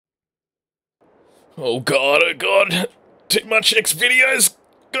Oh god, oh god. Too much X videos.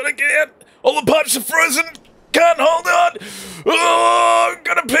 Gotta get out. All the pipes are frozen. Can't hold on. Oh, I'm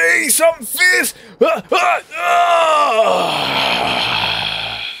gonna pee. Some fizz.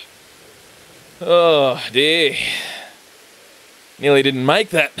 Oh dear. Nearly didn't make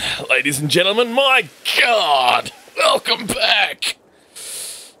that, ladies and gentlemen. My god. Welcome back.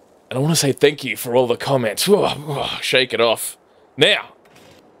 And I want to say thank you for all the comments. Shake it off. Now,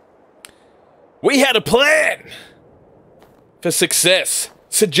 we had a plan for success,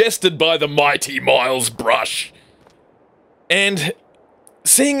 suggested by the mighty Miles Brush. And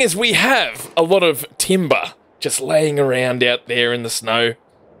seeing as we have a lot of timber just laying around out there in the snow,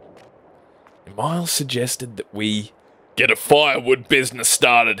 Miles suggested that we get a firewood business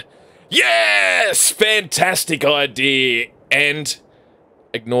started. Yes! Fantastic idea. And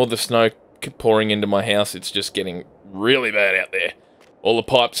ignore the snow pouring into my house. It's just getting really bad out there. All the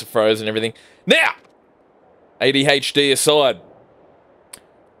pipes are frozen and everything. Now, ADHD aside,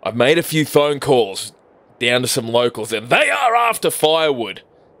 I've made a few phone calls down to some locals, and they are after firewood.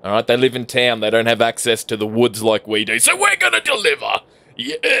 Alright, they live in town. They don't have access to the woods like we do, so we're gonna deliver.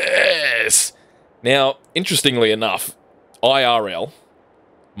 Yes! Now, interestingly enough, IRL,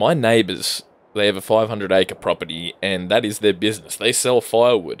 my neighbours, they have a 500-acre property, and that is their business. They sell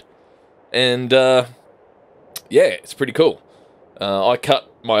firewood. And, yeah, it's pretty cool. I cut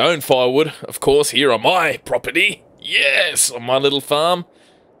my own firewood, of course, here on my property. Yes, on my little farm.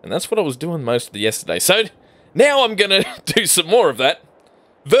 And that's what I was doing most of the yesterday. So, now I'm going to do some more of that,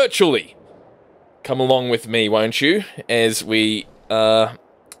 virtually. Come along with me, won't you, as we,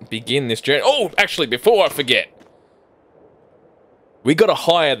 begin this journey. Oh, actually, before I forget, we got to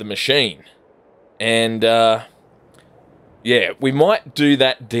hire the machine. And, yeah, we might do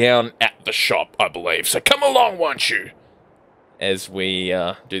that down at the shop, I believe. So come along, won't you, as we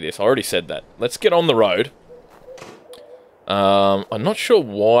do this. I already said that. Let's get on the road. I'm not sure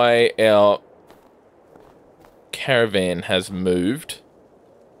why our caravan has moved.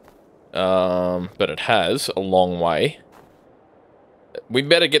 But it has a long way. We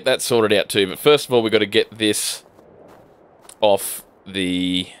better get that sorted out too. But first of all, we've got to get this off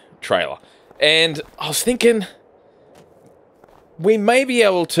the trailer. And I was thinking, we may be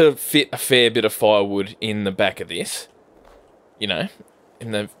able to fit a fair bit of firewood in the back of this. You know,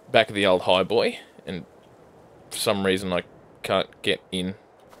 in the back of the old highboy. And for some reason I can't get in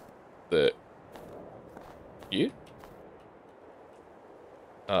the... You?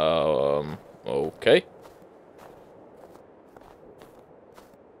 Okay.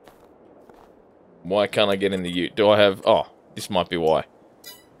 Why can't I get in the ute? Do I have... Oh, this might be why.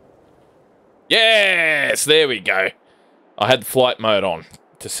 Yes! There we go. I had flight mode on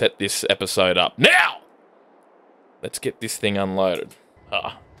to set this episode up. Now! Let's get this thing unloaded.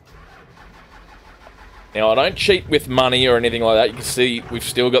 Now, I don't cheat with money or anything like that. You can see we've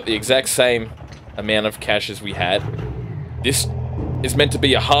still got the exact same amount of cash as we had. This is meant to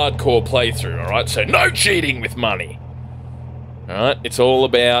be a hardcore playthrough, alright? So no cheating with money. Alright? It's all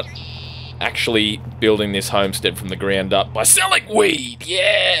about actually building this homestead from the ground up by selling weed.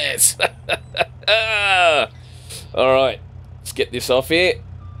 Yes! Alright. Let's get this off here.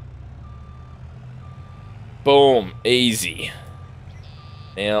 Boom. Easy.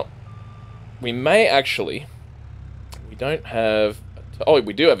 Now, we may actually... We don't have... Oh,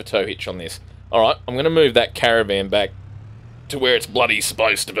 we do have a tow hitch on this. Alright, I'm going to move that caravan back to where it's bloody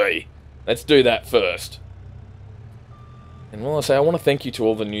supposed to be. Let's do that first. And while I say, I want to thank you to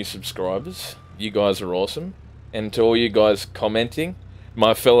all the new subscribers. You guys are awesome. And to all you guys commenting.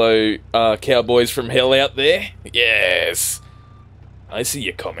 My fellow cowboys from hell out there. Yes. I see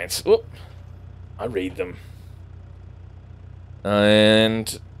your comments. Oop. I read them.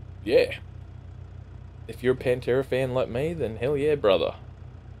 And... yeah. If you're a Pantera fan like me, then hell yeah, brother.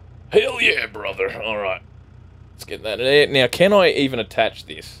 Hell yeah, brother. Alright. Let's get that in there. Now, can I even attach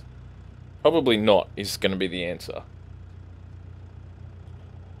this? Probably not, is going to be the answer.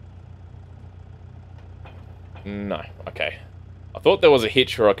 No. Okay. I thought there was a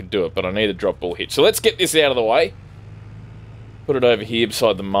hitch where I could do it, but I need a drop ball hitch. So let's get this out of the way. Put it over here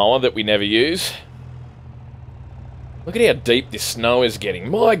beside the mower that we never use. Look at how deep this snow is getting.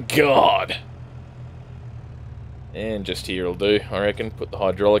 My God! And just here will do, I reckon. Put the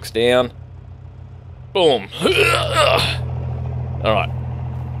hydraulics down. Boom! Alright.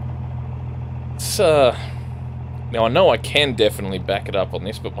 Now I know I can definitely back it up on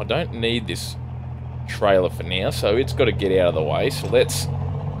this, but I don't need this trailer for now, so it's got to get out of the way. So let's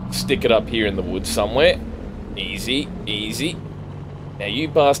stick it up here in the woods somewhere. Easy, easy. Now you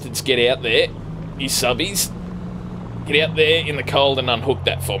bastards get out there. You subbies. Get out there in the cold and unhook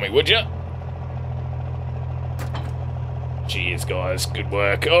that for me, would you? Cheers, guys. Good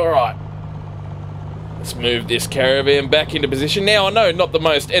work. All right. Let's move this caravan back into position. Now, I know, not the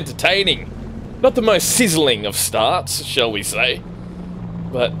most entertaining, not the most sizzling of starts, shall we say.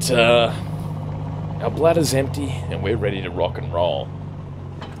 But, our bladder's empty, and we're ready to rock and roll.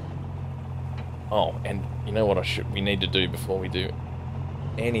 Oh, and you know what we need to do before we do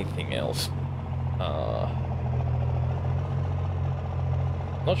anything else?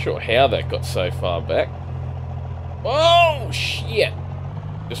 Not sure how that got so far back. Oh, shit!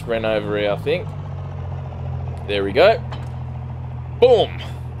 Just ran over here, I think. There we go. Boom!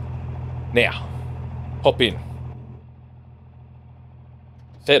 Now, hop in.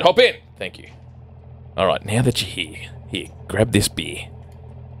 Said hop in! Thank you. Alright, now that you're here, grab this beer.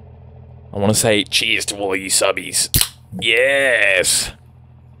 I want to say cheers to all of you subbies. Yes!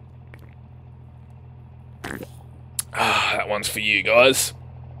 Ah, that one's for you guys.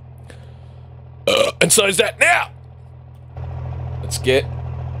 And so's that now! Let's get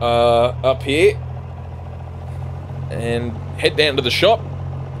up here and head down to the shop.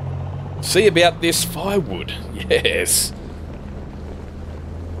 See about this firewood. Yes.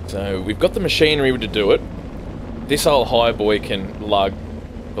 So we've got the machinery to do it. This old high boy can lug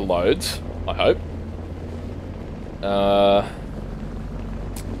the loads, I hope.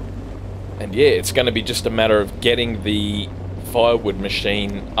 And yeah, it's going to be just a matter of getting the firewood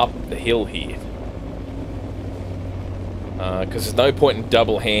machine up the hill here. Because there's no point in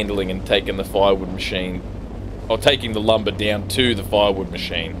double handling and taking the firewood machine, or taking the lumber down to the firewood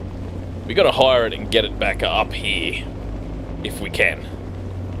machine. We got to hire it and get it back up here, if we can.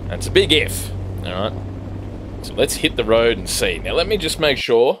 And it's a big if, alright? So let's hit the road and see. Now let me just make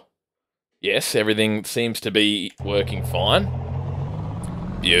sure. Yes, everything seems to be working fine.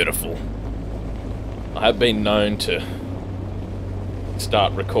 Beautiful. I have been known to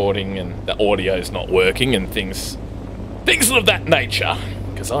start recording and the audio's not working and things of that nature.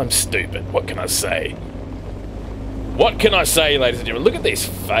 Because I'm stupid, what can I say? What can I say, ladies and gentlemen? Look at this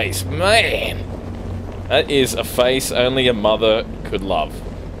face, man! That is a face only a mother could love.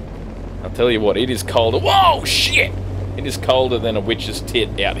 I'll tell you what, it is colder. Whoa, shit! It is colder than a witch's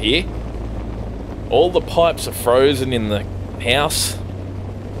tit out here. All the pipes are frozen in the house.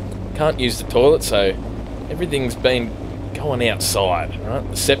 Can't use the toilet, so everything's been going outside, right?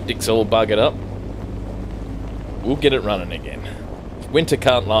 The septic's all buggered up. We'll get it running again. Winter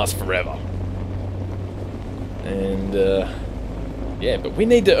can't last forever. And, yeah, but we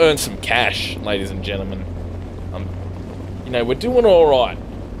need to earn some cash, ladies and gentlemen. You know, we're doing alright.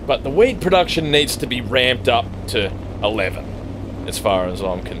 But the weed production needs to be ramped up to 11, as far as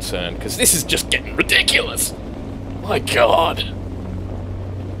I'm concerned, because this is just getting ridiculous. My God.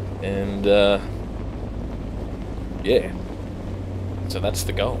 And, yeah. So that's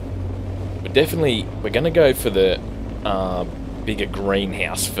the goal. We're going to go for the bigger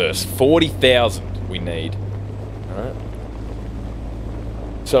greenhouse first. 40,000 we need. Alright.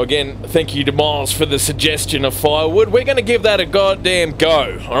 So again, thank you to Miles for the suggestion of firewood. We're going to give that a goddamn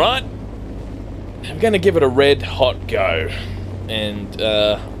go, alright? I'm going to give it a red hot go. And,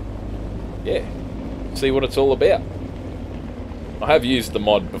 yeah, see what it's all about. I have used the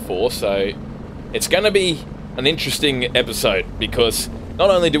mod before, so it's going to be an interesting episode, because not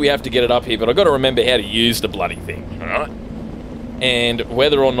only do we have to get it up here, but I've got to remember how to use the bloody thing, alright? And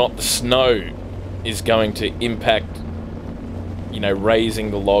whether or not the snow is going to impact, you know, raising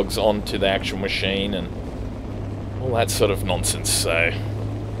the logs onto the actual machine and all that sort of nonsense. So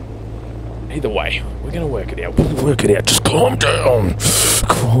either way, we're going to work it out. We'll work it out. Just calm down.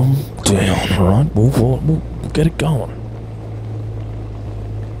 Calm down, alright? We'll get it going.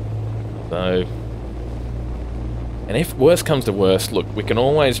 So, and if worst comes to worst, look, we can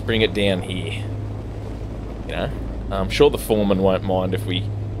always bring it down here. You know? I'm sure the foreman won't mind if we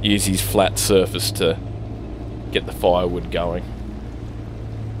use his flat surface to get the firewood going.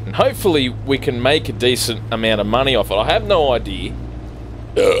 And hopefully we can make a decent amount of money off it. I have no idea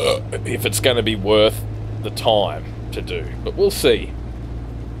if it's going to be worth the time to do, but we'll see.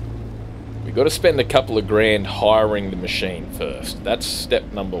 We've got to spend a couple of grand hiring the machine first. That's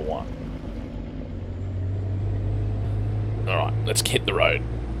step number one. Alright, let's hit the road.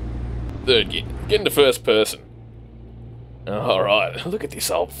 Third gear. Get into first person. Alright, look at this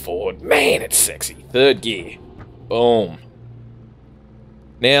old Ford. Man, it's sexy. Third gear. Boom.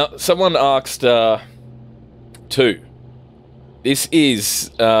 Now, someone asked, 2. This is,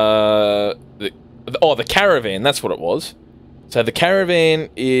 the caravan, that's what it was. So the caravan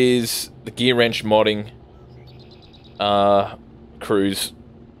is the gear wrench modding, cruise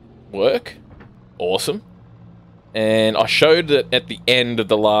work. Awesome. And I showed it at the end of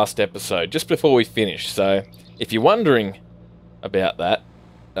the last episode, just before we finished. So, if you're wondering about that.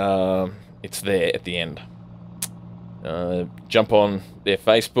 It's there at the end. Jump on their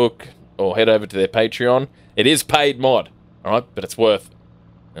Facebook or head over to their Patreon. It is paid mod, alright, but it's worth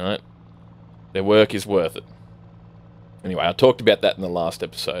it. Alright? Their work is worth it. Anyway, I talked about that in the last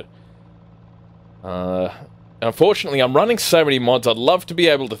episode. Unfortunately, I'm running so many mods, I'd love to be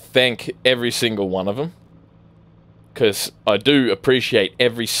able to thank every single one of them. Because I do appreciate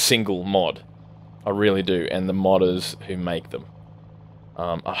every single mod. I really do, and the modders who make them.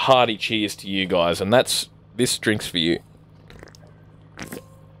 A hearty cheers to you guys, and this drink's for you.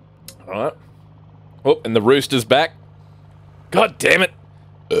 Alright. Oh, and the rooster's back. God damn it!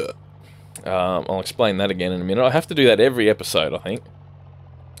 I'll explain that again in a minute. I have to do that every episode, I think.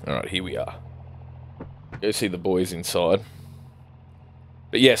 Alright, here we are. Go see the boys inside.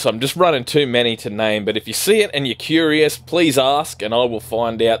 But yes, I'm just running too many to name, but if you see it and you're curious, please ask, and I will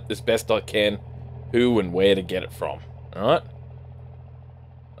find out as best I can who and where to get it from. Alright?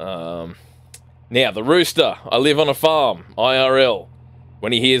 Now, the rooster. I live on a farm. IRL.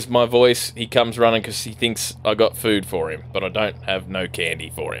 When he hears my voice, he comes running because he thinks I got food for him, but I don't have no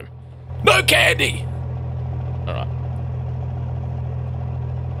candy for him. No candy! Alright.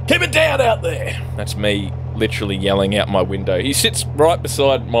 Keep it down out there! That's me literally yelling out my window. He sits right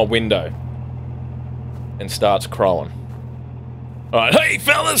beside my window and starts crowing. Alright, hey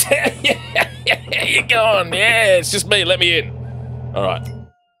fellas! How you going? Yeah, it's just me, let me in. Alright.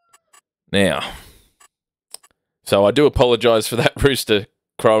 Now, so I do apologise for that rooster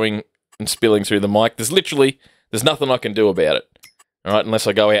crowing and spilling through the mic. There's nothing I can do about it. Alright, unless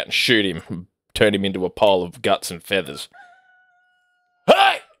I go out and shoot him, turn him into a pile of guts and feathers.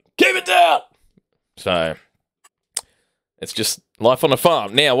 Hey! Keep it down! So, it's just life on a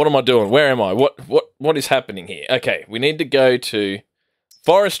farm. Now, what am I doing? Where am I? What is happening here? Okay, we need to go to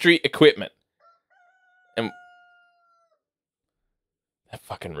forestry equipment. And that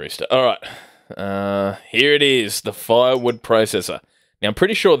fucking rooster. Alright. Here it is, the firewood processor. Now, I'm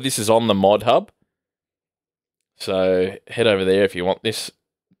pretty sure this is on the mod hub. So, head over there if you want this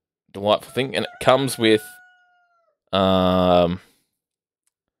delightful thing. And it comes with... I'm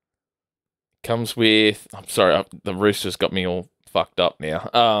sorry, the rooster's got me all fucked up now.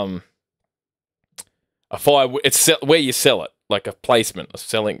 A firewood... It's where you sell it. Like a placement. A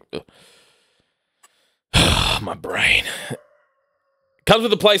selling... My brain. Comes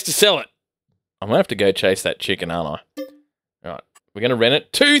with a place to sell it. I'm going to have to go chase that chicken, aren't I? Alright, we're going to rent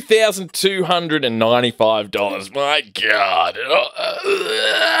it. $2,295. My God.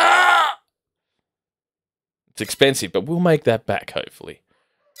 It's expensive, but we'll make that back, hopefully.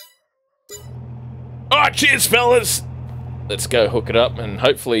 Alright, cheers, fellas. Let's go hook it up, and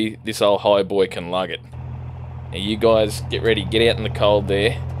hopefully this old high boy can lug it. Now, you guys, get ready. Get out in the cold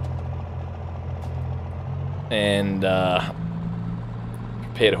there. And,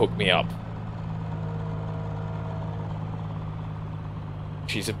 prepare to hook me up.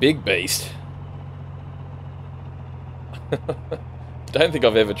 She's a big beast. Don't think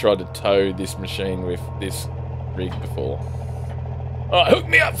I've ever tried to tow this machine with this rig before. Alright, hook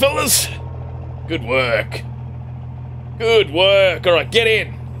me up, fellas! Good work. Good work. Alright, get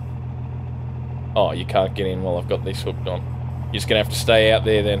in. Oh, you can't get in while I've got this hooked on. You're just going to have to stay out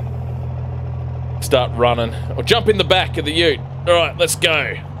there then. Start running. Or jump in the back of the ute. Alright, let's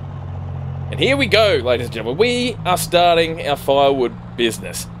go. And here we go, ladies and gentlemen. We are starting our firewood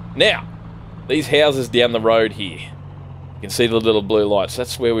business. Now, these houses down the road here. You can see the little blue lights.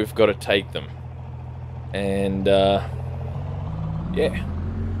 That's where we've got to take them. And, yeah.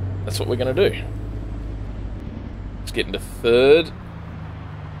 That's what we're going to do. Let's get into third.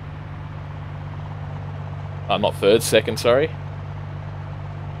 Oh, not third, second, sorry.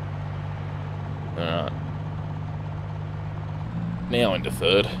 Alright. Now into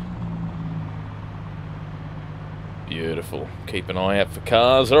third. Beautiful. Keep an eye out for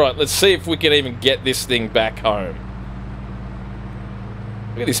cars. Alright, let's see if we can even get this thing back home.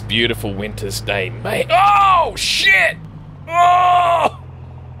 Look at this beautiful winter's day, mate. Oh, shit! Oh!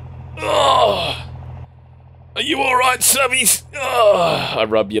 Oh! Are you alright, subbies? Oh! I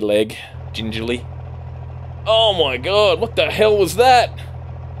rub your leg, gingerly. Oh my god, what the hell was that?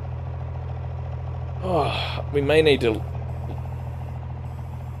 Oh, we may need to...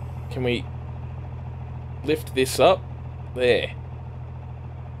 Can we lift this up? There.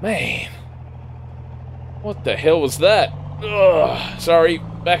 Man. What the hell was that? Oh, sorry,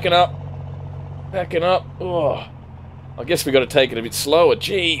 backing up. Backing up. Oh. I guess we got to take it a bit slower.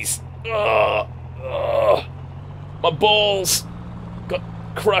 Jeez. Oh. Oh. My balls got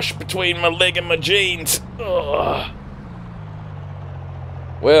crushed between my leg and my jeans. Oh.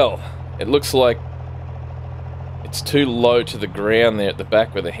 Well, it looks like It's too low to the ground there at the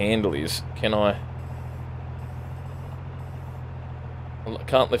back where the handle is. Can I... Well, I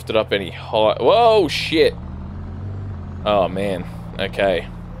can't lift it up any higher. Whoa, shit! Oh, man. Okay.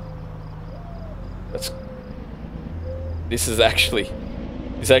 This actually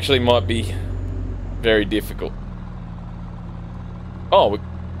might be very difficult. Oh,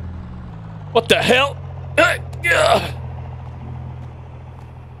 what the hell?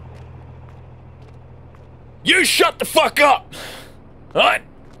 You shut the fuck up! Alright?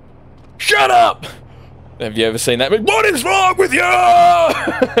 Shut up! Have you ever seen that? What is wrong with you?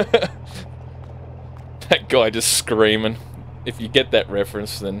 That guy just screaming. If you get that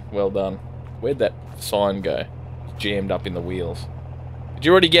reference, then well done. Where'd that sign go? It's jammed up in the wheels. Did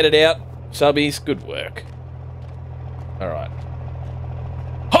you already get it out, subbies? Good work. Alright.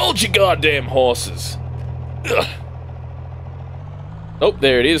 Hold your goddamn horses! Ugh. Oh,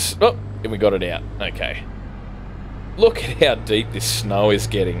 there it is. Oh, and we got it out. Okay. Look at how deep this snow is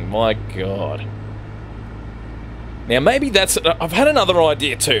getting. My God. Now, maybe that's... I've had another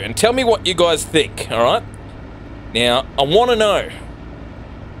idea too, and tell me what you guys think, alright? Now, I want to know,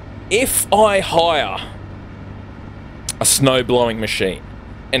 if I hire a snow-blowing machine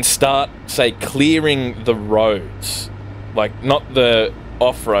and start, say, clearing the roads, like, not the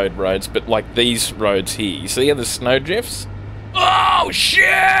off-road roads, but like these roads here. You see how the snow drifts? Oh,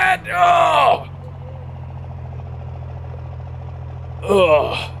 shit! Oh!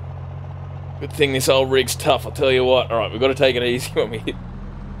 Oh, good thing this old rig's tough, I'll tell you what. Alright, we've got to take it easy when we hit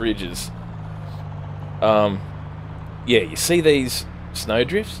bridges. Yeah, you see these snow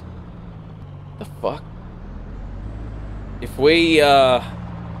drifts? The fuck? If we,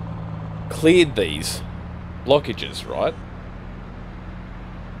 cleared these blockages, right?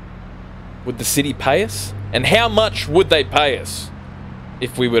 Would the city pay us? And how much would they pay us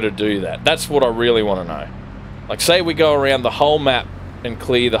if we were to do that? That's what I really want to know. Like, say we go around the whole map and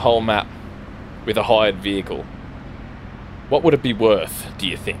clear the whole map with a hired vehicle. What would it be worth, do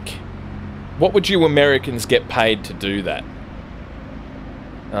you think? What would you Americans get paid to do that?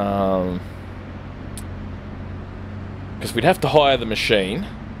 Because we'd have to hire the machine,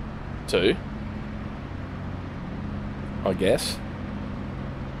 too. I guess.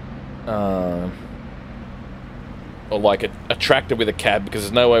 Or like a tractor with a cab, because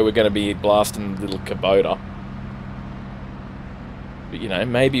there's no way we're going to be blasting the little Kubota. But, you know,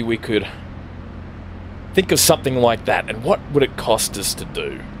 maybe we could think of something like that, and what would it cost us to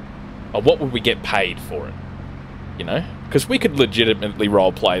do? Or what would we get paid for it? You know? Because we could legitimately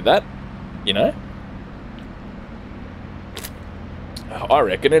roleplay that, you know? I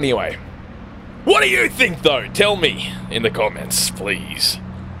reckon, anyway. What do you think, though? Tell me in the comments, please.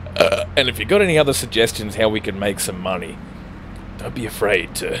 And if you've got any other suggestions how we can make some money, don't be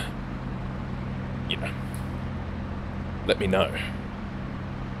afraid to, you know, let me know.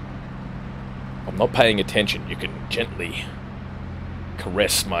 If I'm not paying attention, you can gently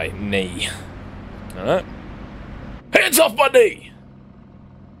caress my knee. Alright? Hands off my knee!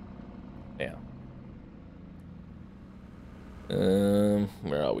 Now.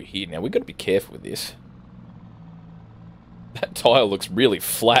 Where are we here? Now, we've got to be careful with this. That tile looks really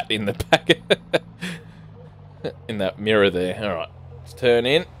flat in the back. In that mirror there. Alright. Let's turn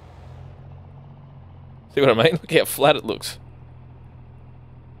in. See what I mean? Look how flat it looks.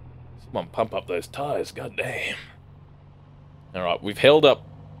 Someone pump up those tires. God damn. Alright, we've held up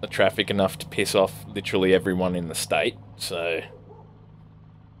the traffic enough to piss off literally everyone in the state. So...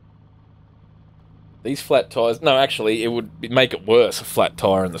 these flat tires... no, actually, it would make it worse, a flat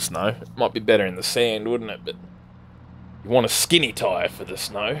tire in the snow. It might be better in the sand, wouldn't it? But... you want a skinny tyre for the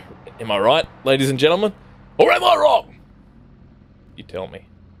snow. Am I right, ladies and gentlemen? Or am I wrong? You tell me.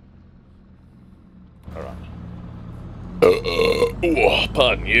 Alright. Oh,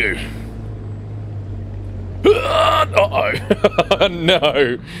 pardon you. Uh-oh.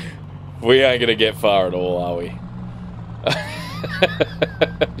 No. We ain't gonna get far at all, are we?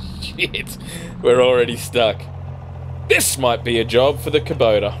 Shit. We're already stuck. This might be a job for the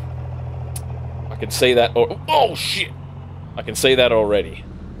Kubota. I can see that... oh, shit. I can see that already.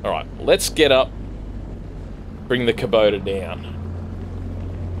 Alright, let's get up. Bring the Kubota down.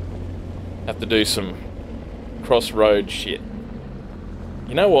 Have to do some crossroad shit.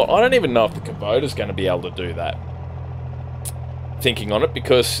 You know what? I don't even know if the Kubota's going to be able to do that. Thinking on it,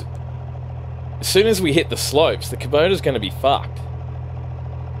 because as soon as we hit the slopes, the Kubota's going to be fucked.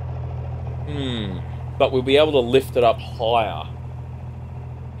 But we'll be able to lift it up higher.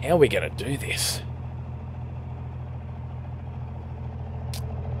 How are we going to do this?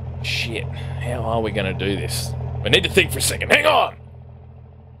 Shit, how are we going to do this? We need to think for a second. Hang on!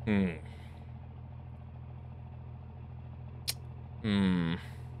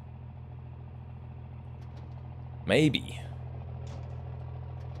 Maybe.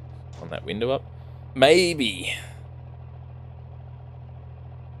 On that window up? Maybe.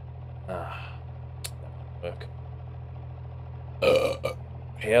 Ah, that won't work.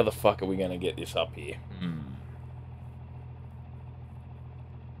 How the fuck are we going to get this up here?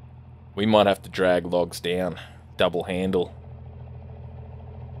 We might have to drag logs down. Double handle.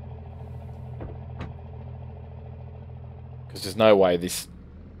 Because there's no way this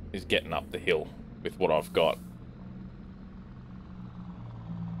is getting up the hill with what I've got.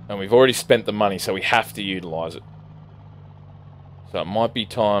 And we've already spent the money, so we have to utilise it. So it might be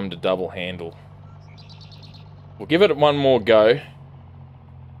time to double handle. We'll give it one more go.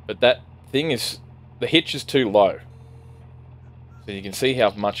 But that thing is... the hitch is too low. So you can see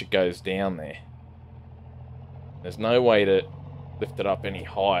how much it goes down there. There's no way to lift it up any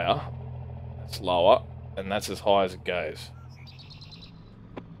higher. That's lower. And that's as high as it goes.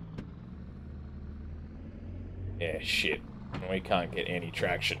 Yeah, shit. We can't get any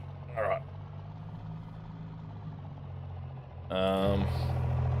traction. Alright.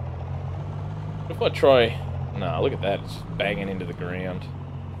 What if I try... no, look at that. It's banging into the ground.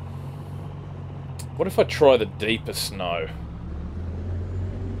 What if I try the deeper snow?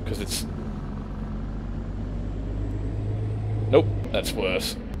 Because it's... nope, that's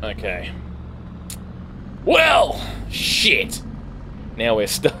worse. Okay. Well, shit! Now we're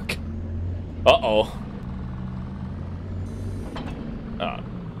stuck. Uh-oh.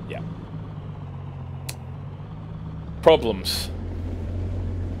 Yeah. Problems.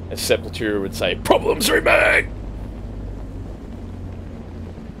 As Sepultura would say, problems remain!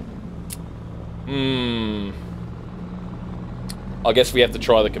 I guess we have to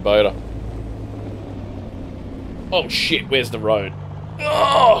try the Kubota. Oh shit, where's the road?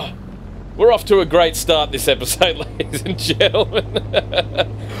 Oh! We're off to a great start this episode, ladies and gentlemen.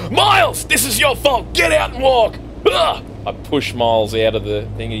 Miles, this is your fault. Get out and walk. Ugh! I push Miles out of the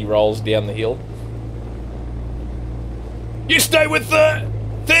thing. He rolls down the hill. You stay with the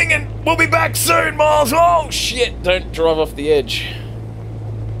thing and we'll be back soon, Miles. Oh, shit. Don't drive off the edge.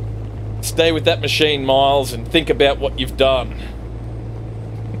 Stay with that machine, Miles, and think about what you've done.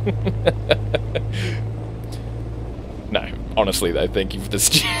 No, honestly though, thank you for the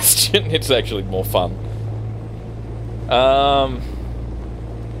suggestion. It's actually more fun.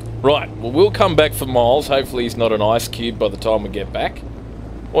 Right, well we'll come back for Miles. Hopefully he's not an ice cube by the time we get back.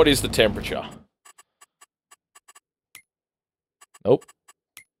 What is the temperature? Nope.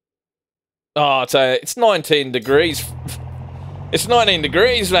 Oh, it's 19 degrees. It's 19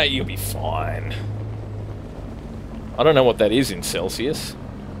 degrees, mate. You'll be fine. I don't know what that is in Celsius.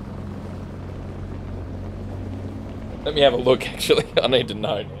 Let me have a look, actually. I need to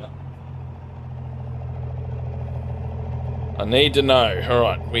know now. I need to know.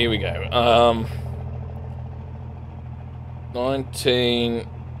 Alright, here we go. 19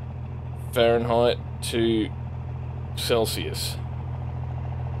 Fahrenheit to Celsius.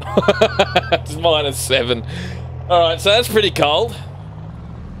 It's -7. Alright, so that's pretty cold.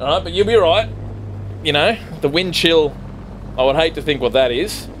 Alright, but you'll be right. You know, the wind chill, I would hate to think what that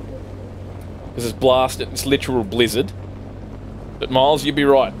is. Because it's blasted, it's literal blizzard. But Miles, you'll be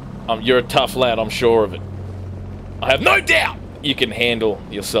right. You're a tough lad, I'm sure of it. I have no doubt you can handle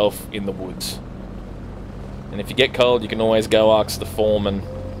yourself in the woods. And if you get cold, you can always go ask the foreman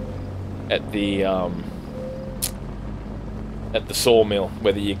at the sawmill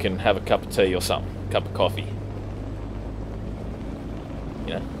whether you can have a cup of tea or something, a cup of coffee.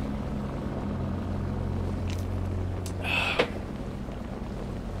 You know.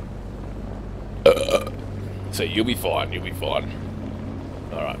 So you'll be fine, you'll be fine.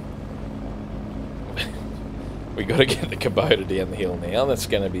 Alright. We gotta get the Kubota down the hill now. That's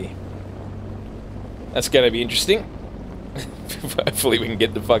gonna be interesting. Hopefully we can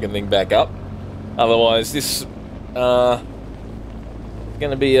get the fucking thing back up. Otherwise this gonna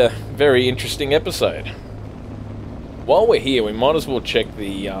be a very interesting episode. While we're here, we might as well check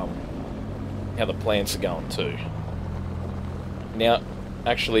the how the plants are going too. Now,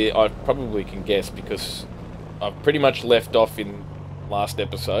 actually, I probably can guess because I've pretty much left off in last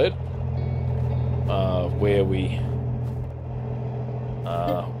episode where we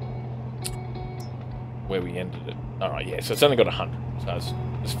ended it. Alright, yeah, so it's only got 100, so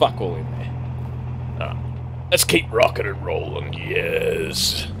there's fuck all in there. Alright, let's keep rocking and rolling,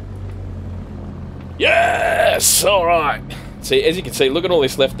 yes! Yes! Alright! See, as you can see, look at all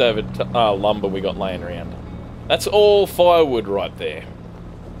this leftover lumber we got laying around. That's all firewood right there.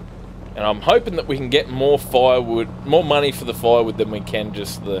 And I'm hoping that we can get more firewood, more money for the firewood than we can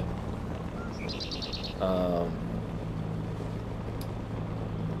just the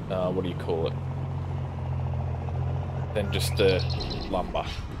what do you call it? Than just the lumber.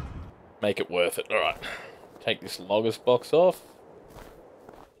 Make it worth it. Alright. Take this loggers box off.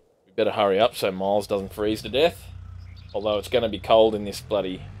 We better hurry up so Miles doesn't freeze to death. Although it's going to be cold in this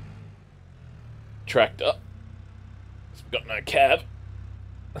bloody tractor. We've got no cab.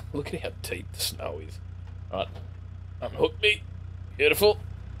 Look at how deep the snow is. Alright. Unhook me. Beautiful.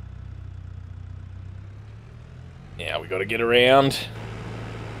 Now we got to get around.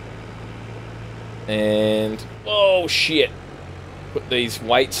 And... oh, shit. Put these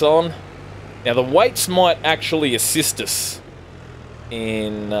weights on. Now, the weights might actually assist us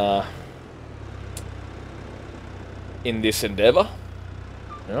in this endeavour.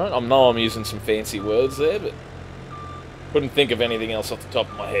 Alright, I know I'm using some fancy words there, but couldn't think of anything else off the top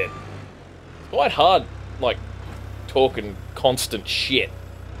of my head. It's quite hard, like, talking constant shit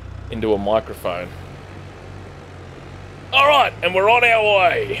into a microphone. Alright, and we're on our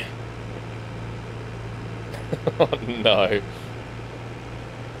way! Oh, no.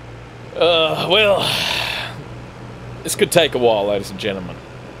 Well, this could take a while, ladies and gentlemen.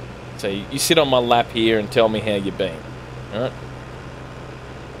 So you sit on my lap here and tell me how you've been. Alright?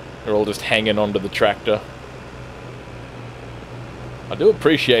 They're all just hanging onto the tractor. I do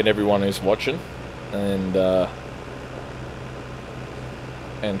appreciate everyone who's watching and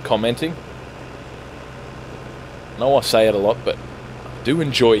commenting. I know I say it a lot, but I do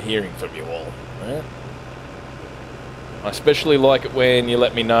enjoy hearing from you all. Alright? I especially like it when you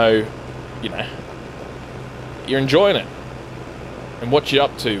let me know, you know, you're enjoying it. And what you're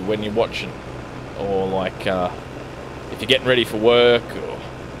up to when you're watching. Or like, if you're getting ready for work, or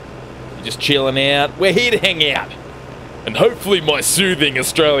you're just chilling out. We're here to hang out. And hopefully my soothing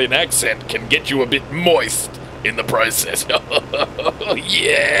Australian accent can get you a bit moist in the process.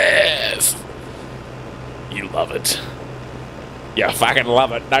 Yes! You love it. You fucking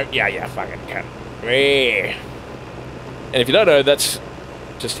love it, don't ya, you fucking cunt. Yeah. And if you don't know, that's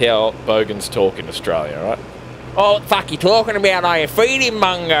just how bogans talk in Australia, right? Oh, what the fuck you talking about, are you? Feed him,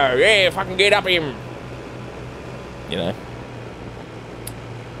 Mungo. Yeah, fucking get up him. You know.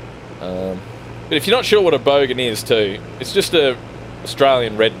 But if you're not sure what a bogan is, too, it's just a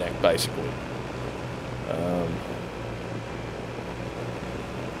Australian redneck, basically.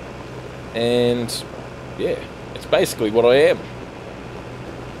 And, yeah, it's basically what I am.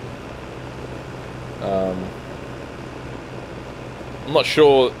 I'm not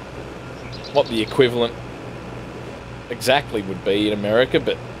sure what the equivalent exactly would be in America,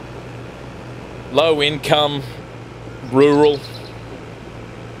 but low income, rural,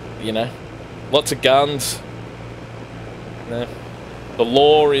 you know, lots of guns. You know, the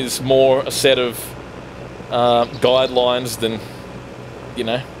law is more a set of guidelines than, you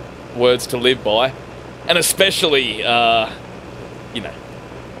know, words to live by. And especially, you know,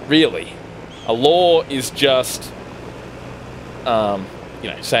 really, a law is just, you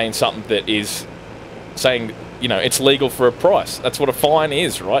know, saying something that is saying, you know, it's legal for a price. That's what a fine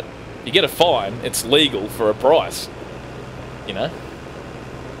is, right? You get a fine, it's legal for a price, you know?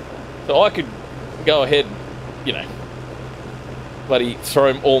 So I could go ahead, you know, bloody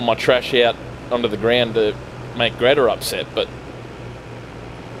throw all my trash out onto the ground to make Greta upset, but,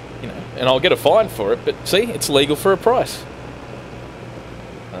 you know, and I'll get a fine for it, but see, it's legal for a price.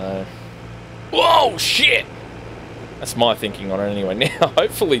 Whoa, shit! That's my thinking on it anyway. Now,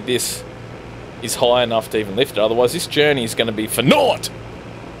 hopefully this is high enough to even lift it, otherwise this journey is going to be for naught!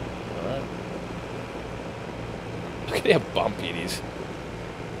 Alright. Look at how bumpy it is.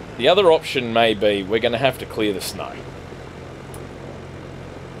 The other option may be we're going to have to clear the snow.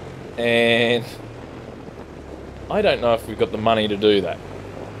 And I don't know if we've got the money to do that,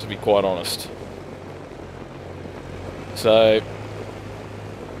 to be quite honest. So,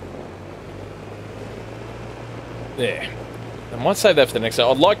 yeah. I might save that for the next time.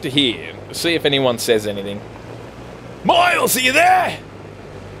 I'd like to hear, see if anyone says anything. Miles, are you there?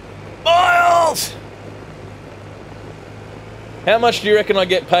 Miles! How much do you reckon I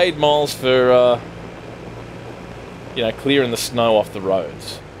get paid, Miles, for, you know, clearing the snow off the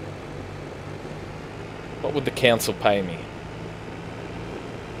roads? What would the council pay me?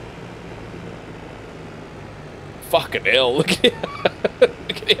 Fucking hell, look at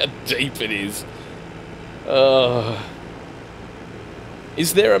how deep it is.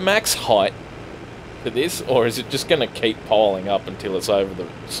 Is there a max height for this, or is it just going to keep piling up until it's over the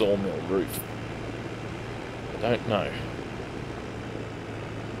sawmill roof? I don't know.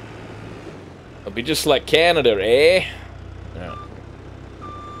 It'll be just like Canada, eh? Yeah.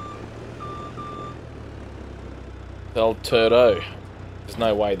 The old turdo. There's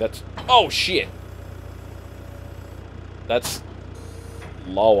no way that's... Oh, shit! That's...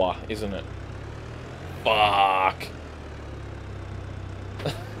 lower, isn't it? Fuck.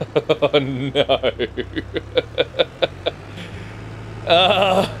 Oh, no.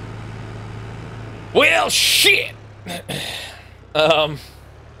 Well, shit.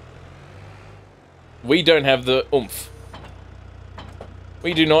 We don't have the oomph.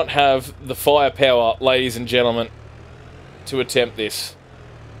 We do not have the firepower, ladies and gentlemen, to attempt this.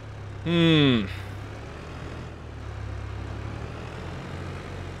 Well,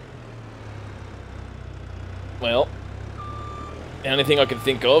 the only thing I can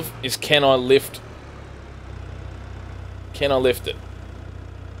think of is can I lift it?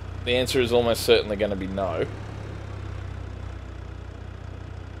 The answer is almost certainly going to be no.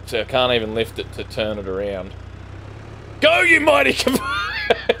 So I can't even lift it to turn it around. Go, you mighty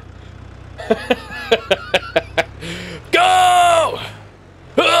Go!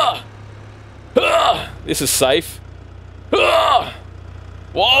 This is safe.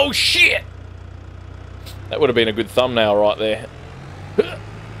 Whoa, shit! That would have been a good thumbnail right there.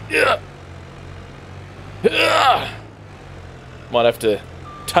 Might have to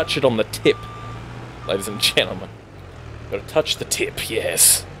touch it on the tip, ladies and gentlemen. Gotta touch the tip,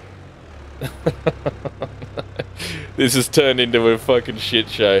 yes. This has turned into a fucking shit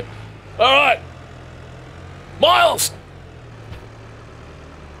show. Alright! Miles!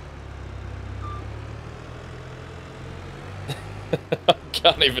 I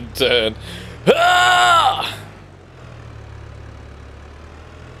can't even turn. Ah!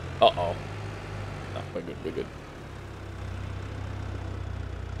 Uh-oh. No, we're good, we're good.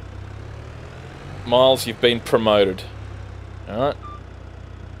 Miles, you've been promoted. Alright.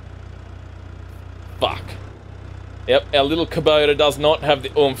 Fuck. Yep, our little Kubota does not have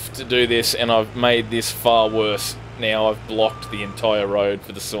the oomph to do this, and I've made this far worse. Now I've blocked the entire road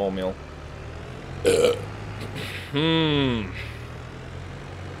for the sawmill.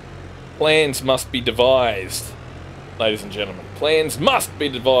 Plans must be devised, ladies and gentlemen. Plans must be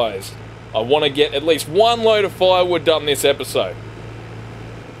devised. I want to get at least one load of firewood done this episode.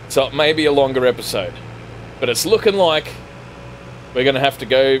 So it may be a longer episode. But it's looking like we're going to have to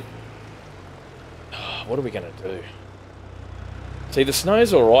go... What are we going to do? See, the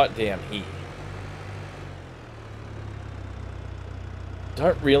snow's alright down here.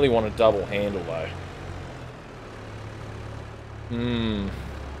 Don't really want a double handle, though.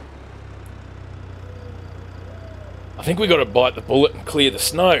 I think we got to bite the bullet and clear the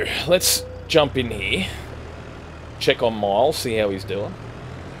snow. Let's jump in here. Check on Miles, see how he's doing.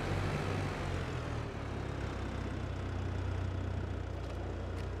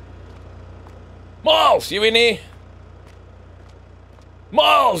 Miles, you in here?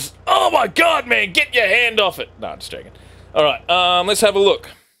 Miles! Oh my god, man! Get your hand off it! No, I'm just joking. Alright, let's have a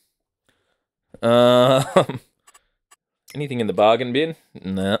look. Anything in the bargain bin?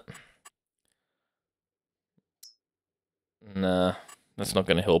 Nah. Nah, that's not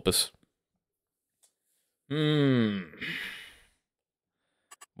going to help us. We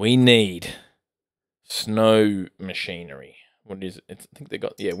need snow machinery. What is it? I think they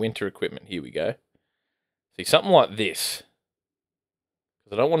got, yeah, winter equipment. Here we go. See, something like this.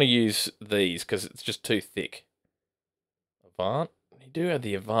 Because I don't want to use these because it's just too thick. Avant? You do have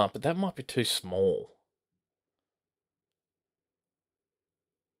the Avant, but that might be too small.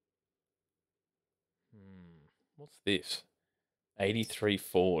 What's this? 83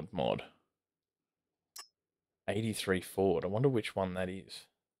 Ford mod. 83 Ford. I wonder which one that is.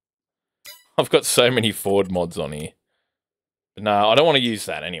 I've got so many Ford mods on here. But no, I don't want to use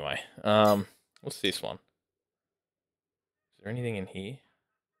that anyway. What's this one? Is there anything in here?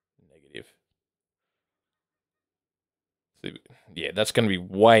 Negative. So, yeah, that's going to be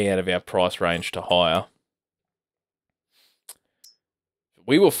way out of our price range to hire.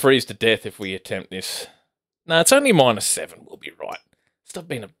 We will freeze to death if we attempt this. No, it's only -7. We'll be right. Stop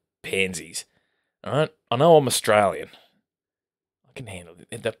being a pansies. Alright? I know I'm Australian. I can handle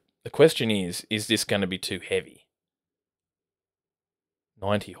it. The question is this going to be too heavy?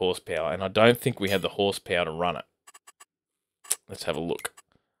 90 horsepower, and I don't think we have the horsepower to run it. Let's have a look.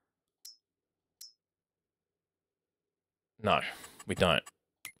 No, we don't.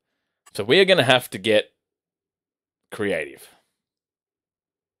 So we're going to have to get creative.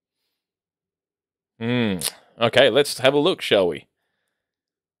 Okay, let's have a look, shall we?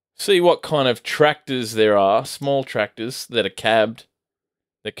 See what kind of tractors there are, small tractors that are cabbed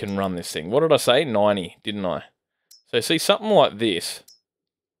that can run this thing. What did I say? 90, didn't I? So see, something like this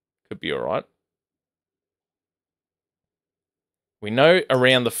could be alright. We know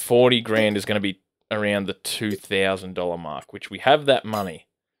around the 40 grand is going to be around the $2,000 mark, which we have that money.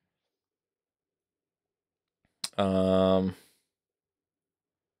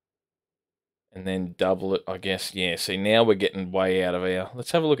 And then double it, I guess. Yeah, see, now we're getting way out of our...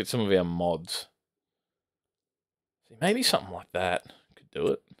 Let's have a look at some of our mods. See, maybe something like that could do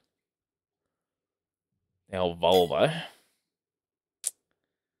it. Our Volvo.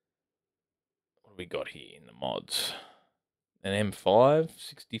 What have we got here in the mods? An M5,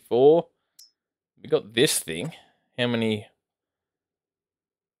 64. We got this thing. How many?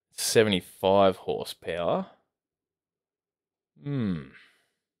 75 horsepower.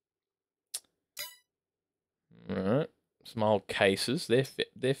 Alright. Some old cases.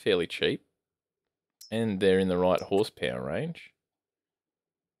 They're fairly cheap. And they're in the right horsepower range.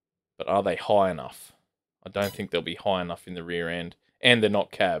 But are they high enough? I don't think they'll be high enough in the rear end. And they're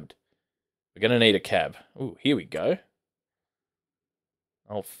not cabbed. We're going to need a cab. Ooh, here we go.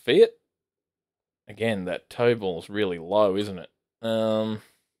 Old Fiat. Again, that toe ball's really low, isn't it? More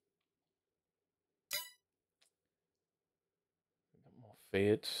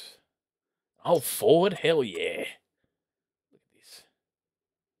Fiats. Oh, Ford? Hell yeah. Look at this.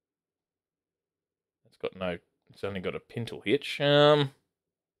 It's got no... It's only got a pintle hitch. I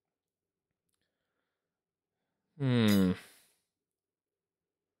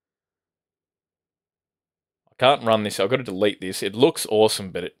can't run this. I've got to delete this. It looks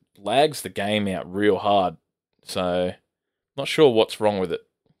awesome, but it lags the game out real hard. So, not sure what's wrong with it.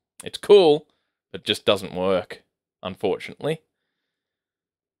 It's cool, but just doesn't work, unfortunately.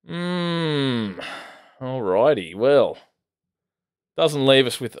 Alrighty, well. Doesn't leave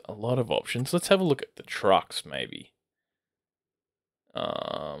us with a lot of options. Let's have a look at the trucks, maybe.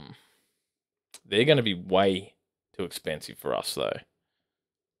 They're going to be way too expensive for us, though.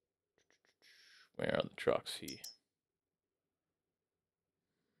 Where are the trucks here?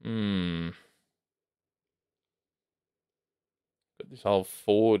 Got this old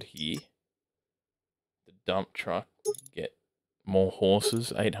Ford here. The dump truck. Get more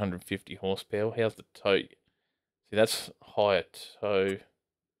horses. 850 horsepower. How's the tow? See, that's higher tow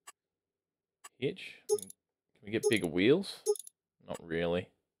hitch. Can we get bigger wheels? Not really.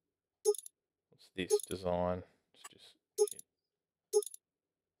 What's this design? It's just shit.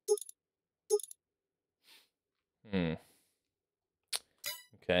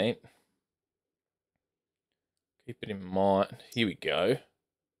 Okay. Keep it in mind. Here we go.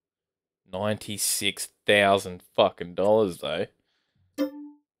 $96,000 fucking dollars though.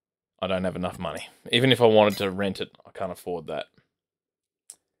 I don't have enough money. Even if I wanted to rent it, I can't afford that.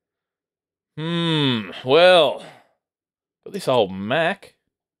 Well, got this old Mac.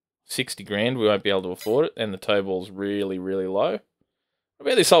 60 grand, we won't be able to afford it, and the tow ball's really, really low. What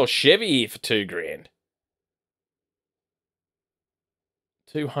about this old Chevy here for 2 grand?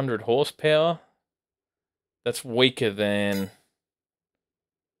 200 horsepower. That's weaker than...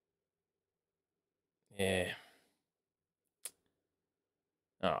 Yeah.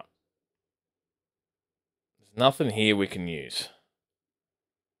 Alright. There's nothing here we can use.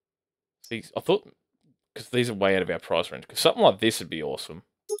 See, I thought... Because these are way out of our price range. Because something like this would be awesome.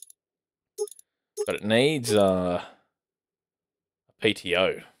 But it needs a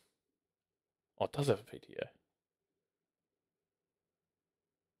PTO. Oh, it does have a PTO.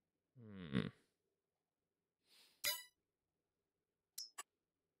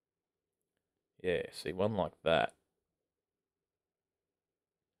 Yeah, see, one like that.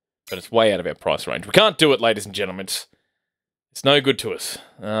 But it's way out of our price range. We can't do it, ladies and gentlemen. It's no good to us.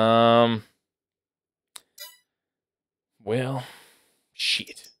 Well,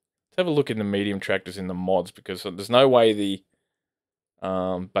 shit. Let's have a look in the medium tractors in the mods, because there's no way the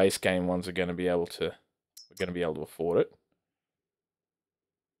base game ones are going to be able to... We're going to be able to afford it.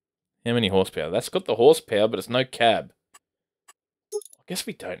 How many horsepower? That's got the horsepower, but it's no cab. I guess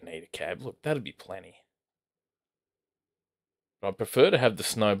we don't need a cab. Look, that'd be plenty. But I prefer to have the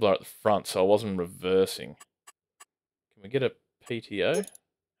snowblower at the front, so I wasn't reversing. Can we get a PTO at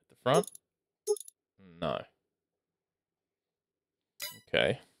the front? No.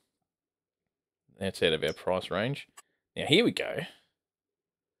 Okay. That's out of our price range. Now, here we go.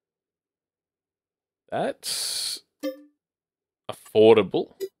 That's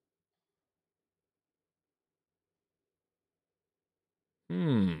affordable.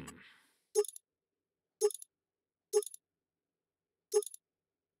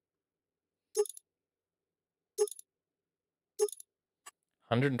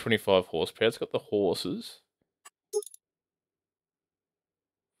 $125 horsepower. It's got the horses.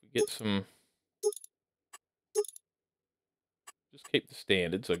 We get some... Just keep the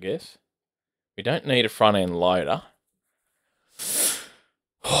standards, I guess. We don't need a front-end loader.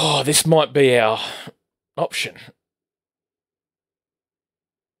 Oh, this might be our option.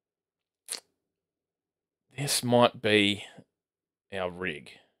 This might be our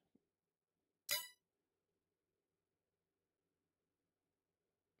rig.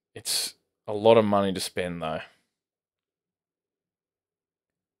 It's a lot of money to spend, though.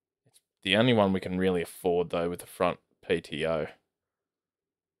 It's the only one we can really afford, though, with the front PTO.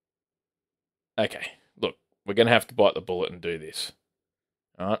 Okay, look, we're going to have to bite the bullet and do this.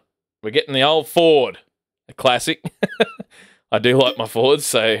 All right, we're getting the old Ford, a classic. I do like my Fords,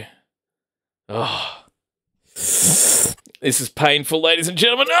 so... Oh, this is painful, ladies and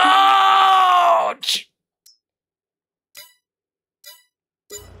gentlemen. Oh!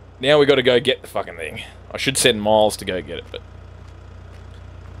 Now we got to go get the fucking thing. I should send Miles to go get it, but...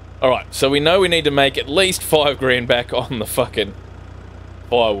 Alright, so we know we need to make at least 5 grand back on the fucking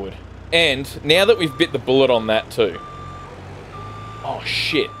firewood. And now that we've bit the bullet on that too... Oh,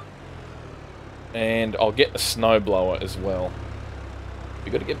 shit. And I'll get the snowblower as well.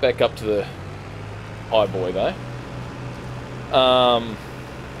 We've got to get back up to the high boy, though.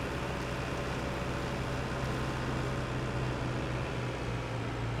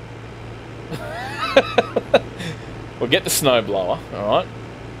 We'll get the snowblower, alright?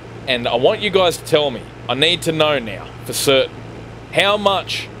 And I want you guys to tell me, I need to know now, for certain, how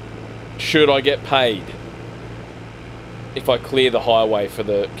much should I get paid if I clear the highway for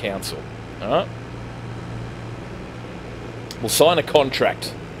the council, alright? We'll sign a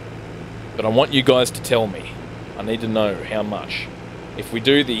contract, but I want you guys to tell me. I need to know how much. If we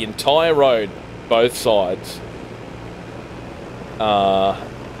do the entire road, both sides, how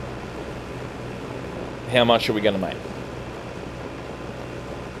much are we going to make?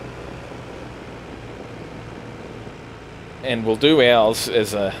 And we'll do ours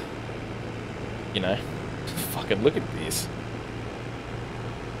as a, you know, fucking look at this.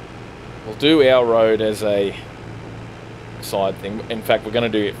 We'll do our road as a side thing. In fact, we're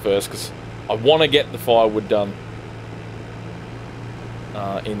going to do it first because I want to get the firewood done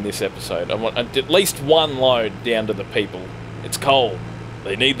in this episode. I want at least one load down to the people. It's cold.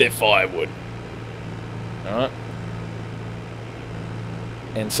 They need their firewood. Alright?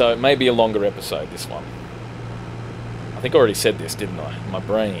 And so it may be a longer episode, this one. I think I already said this, didn't I? My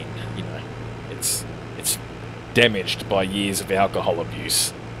brain, you know, it's damaged by years of alcohol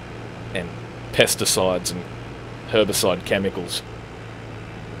abuse and pesticides and herbicide chemicals.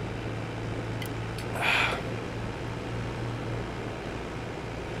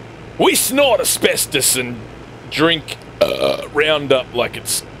 We snort asbestos and drink Roundup like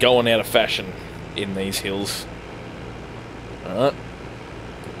it's going out of fashion in these hills. Alright?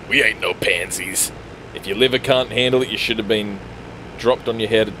 We ain't no pansies. If your liver can't handle it, you should have been dropped on your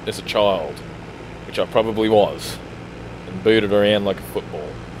head as a child, which I probably was, and booted around like a football.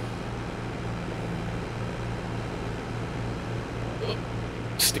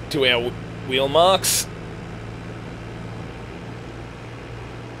 Stick to our wheel marks.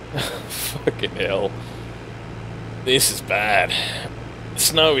 Fucking hell. This is bad. The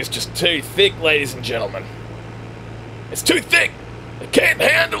snow is just too thick, ladies and gentlemen. It's too thick! I can't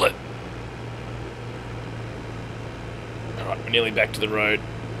handle it! Alright, we're nearly back to the road.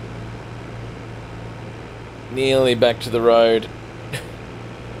 Nearly back to the road.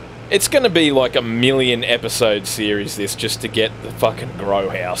 It's gonna be like a 1,000,000 episode series, this, just to get the fucking grow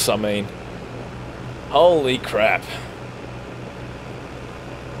house, I mean. Holy crap.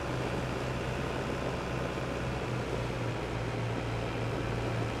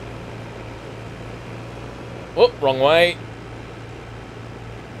 Whoop, wrong way.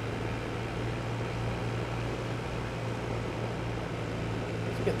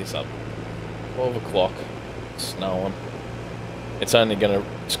 Let's get this up. 12 o'clock. Snowing. It's only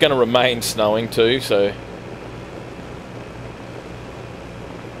it's gonna remain snowing too, so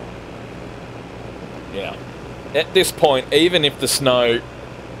yeah. At this point, even if the snow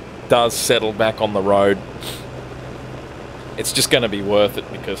does settle back on the road, it's just gonna be worth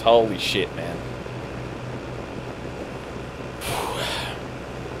it because holy shit, man.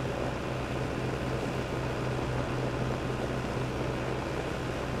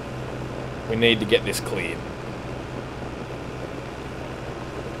 We need to get this cleared.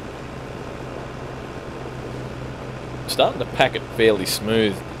 Starting to pack it fairly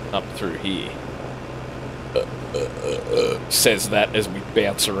smooth up through here. Says that as we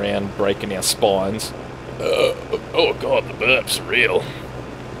bounce around, breaking our spines. Oh god, the burps are real.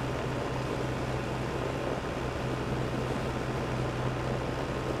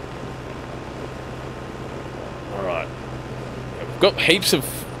 Alright. We've got heaps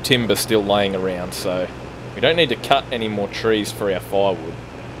of timber still laying around, so we don't need to cut any more trees for our firewood.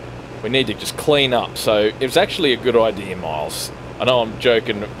 We need to just clean up, so it was actually a good idea, Miles. I know I'm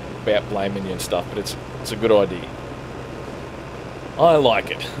joking about blaming you and stuff, but it's a good idea. I like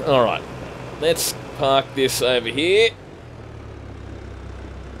it. Alright, let's park this over here.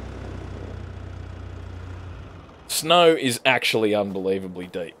 snow is actually unbelievably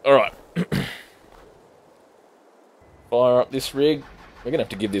deep. Alright. Fire up this rig. We're going to have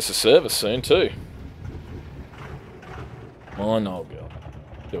to give this a service soon, too. Come on, old girl.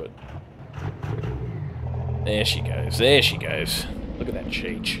 Do it. There she goes. There she goes. Look at that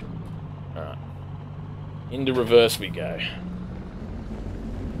cheech. Alright. Into reverse we go.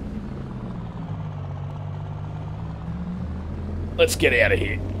 Let's get out of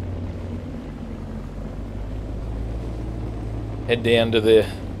here. Head down to the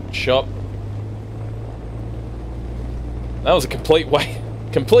shop. That was a complete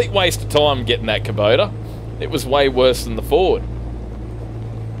waste of time getting that Kubota. It was way worse than the Ford.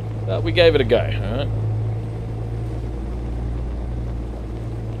 But we gave it a go, alright?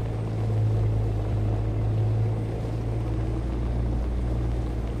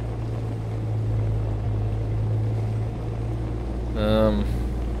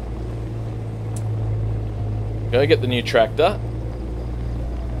 Go get the new tractor.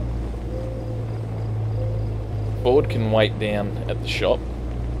 Ford can wait down at the shop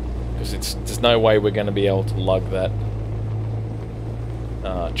because there's no way we're going to be able to lug that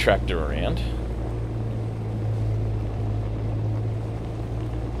tractor around.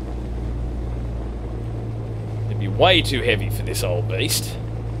 It'd be way too heavy for this old beast.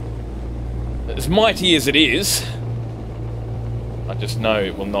 As mighty as it is, I just know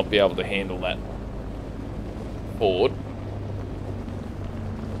it will not be able to handle that Ford.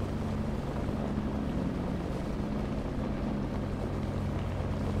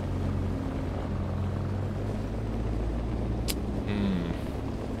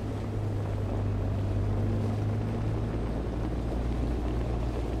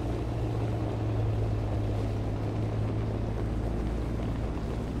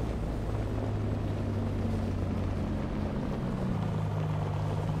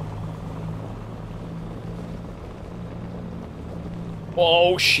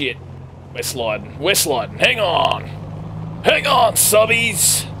 Oh shit. We're sliding. We're sliding. Hang on. Hang on,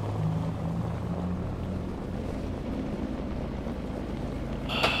 subbies.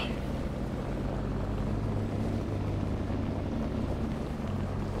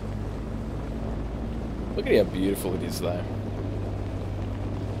 Look at how beautiful it is though.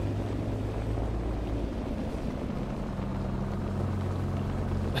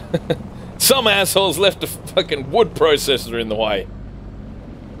 Some assholes left a fucking wood processor in the way.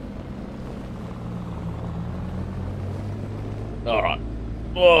 Alright.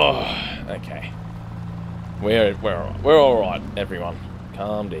 Oh, okay. We're alright, everyone.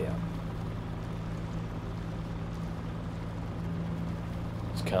 Calm down.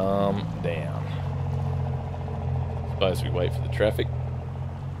 Just calm down. Suppose we wait for the traffic.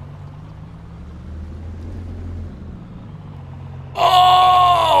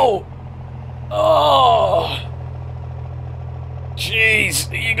 Oh! Oh! Jeez,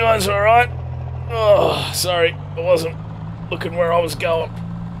 are you guys alright? Oh, sorry, I wasn't looking where I was going.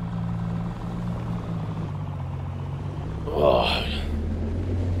 Oh.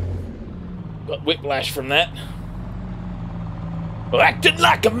 Got whiplash from that. Acting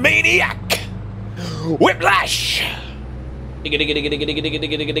like a maniac! Whiplash!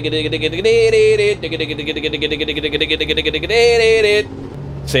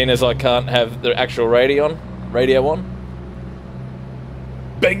 Seeing as I can't have the actual radio on.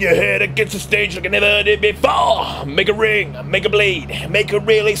 Bang your head against the stage like I never did before. Make a ring, make a bleed, make a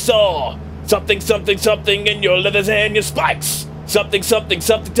really sore. Something, something, something in your leathers and your spikes. Something, something,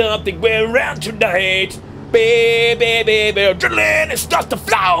 something, something, we're around tonight. Baby, baby, adrenaline, it starts to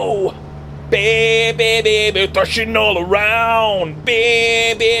flow. Baby, baby, thrashing all around.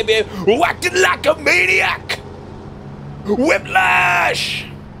 Baby, baby, acting like a maniac. Whiplash!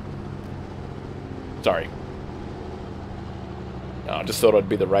 Sorry. No, I just thought I'd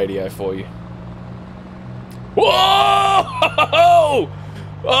be the radio for you. Whoa!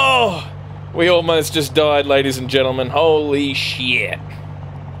 Oh! We almost just died, ladies and gentlemen. Holy shit.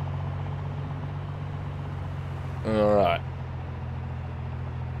 Alright.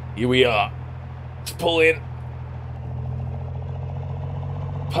 Here we are. Let's pull in.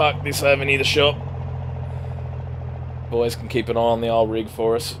 Park this over near the shop. Boys can keep an eye on the old rig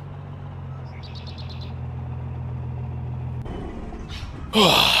for us.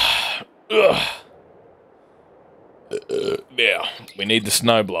 Now, we need the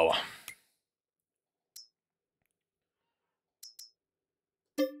snowblower.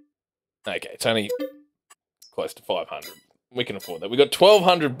 Okay, it's only close to 500. We can afford that. We got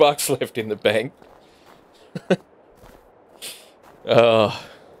 1,200 bucks left in the bank.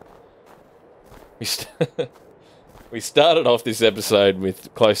 We started off this episode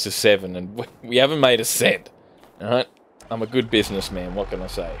with close to 7, and we haven't made a cent. Alright? I'm a good businessman, what can I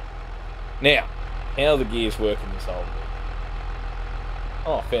say? Now, how are the gears working this whole thing?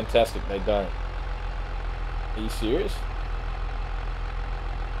 Oh, fantastic, they don't. Are you serious?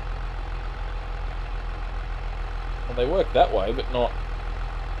 Well, they work that way, but not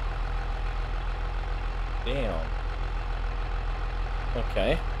down.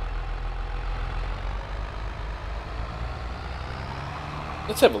 Okay.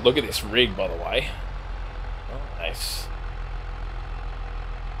 Let's have a look at this rig, by the way. Nice.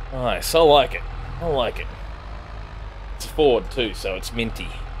 Nice, I like it. I like it. It's Ford too, so it's minty.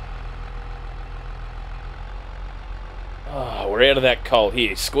 Ah, we're out of that coal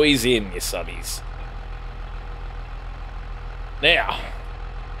here. Squeeze in, you subbies. Now,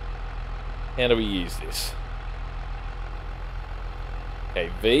 how do we use this? Okay,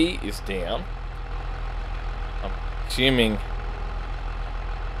 V is down. I'm assuming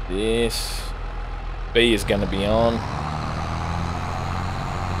this B is going to be on.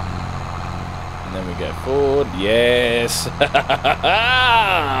 And then we go forward. Yes.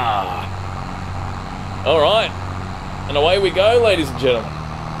 Alright. And away we go, ladies and gentlemen.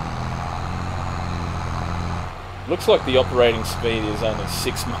 Looks like the operating speed is only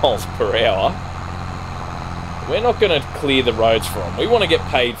 6 miles per hour. We're not going to clear the roads for them. We want to get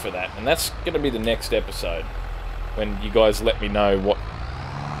paid for that. And that's going to be the next episode. When you guys let me know what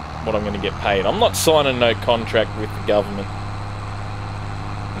I'm going to get paid. I'm not signing no contract with the government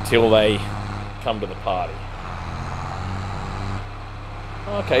until they come to the party.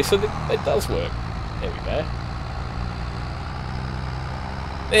 Okay, so it does work. There we go.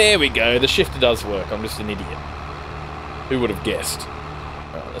 There we go. The shifter does work. I'm just an idiot. Who would have guessed?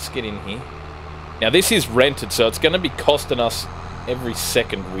 Alright, let's get in here. Now this is rented, so it's going to be costing us every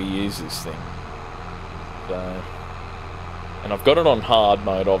second we use this thing. So... And I've got it on hard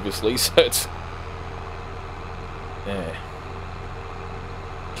mode, obviously, so it's... Yeah.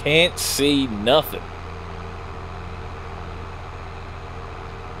 Can't see nothing.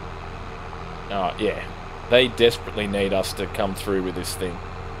 Oh, yeah. They desperately need us to come through with this thing.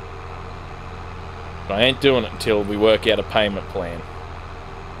 But I ain't doing it until we work out a payment plan.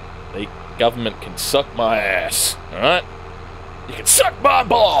 The government can suck my ass, alright? You can suck my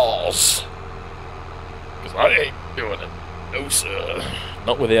balls! Because I ain't doing it. No, sir.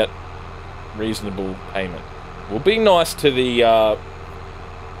 Not without reasonable payment. We'll be nice to the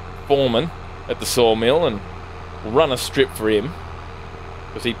foreman at the sawmill and we'll run a strip for him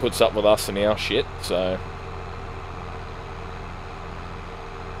because he puts up with us and our shit, so...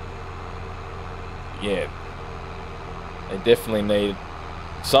 Yeah. They definitely need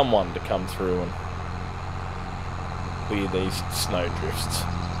someone to come through and clear these snow drifts.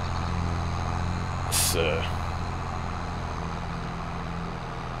 Yes, sir.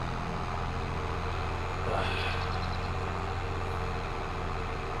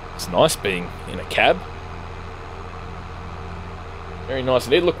 It's nice being in a cab. Very nice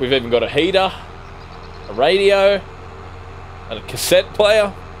indeed. Look, we've even got a heater, a radio, and a cassette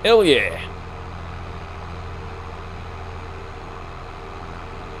player. Hell yeah.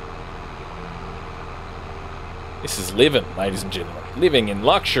 This is living, ladies and gentlemen. Living in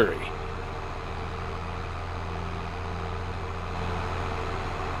luxury.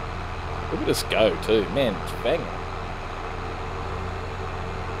 Look at us go too. Man, it's banging.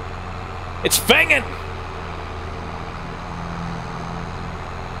 It's fanging!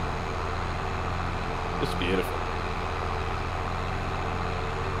 Just beautiful.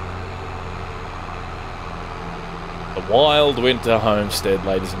 The Wild Winter Homestead,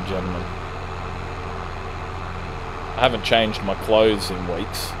 ladies and gentlemen. I haven't changed my clothes in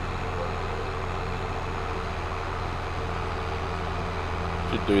weeks.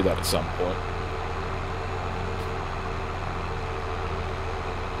 Should do that at some point.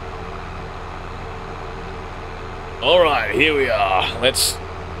 Alright, here we are. Let's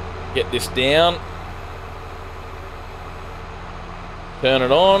get this down. Turn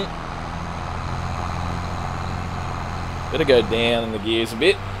it on. Better go down in the gears a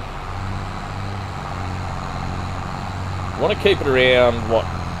bit. Want to keep it around, what?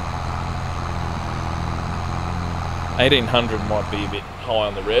 1800 might be a bit high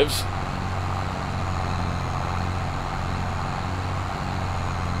on the revs.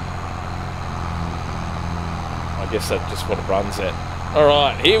 I guess that's just what it runs at.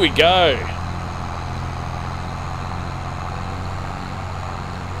 Alright, here we go.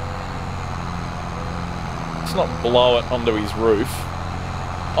 Let's not blow it onto his roof.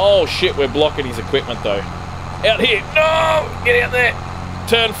 Oh shit, we're blocking his equipment though. Out here! No! Get out there!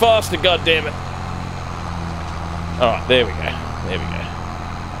 Turn faster, goddammit. Alright, there we go. There we go.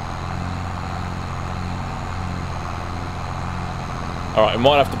 Alright, we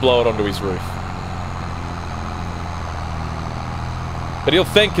might have to blow it onto his roof. But he'll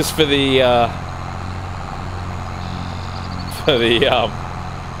thank us for the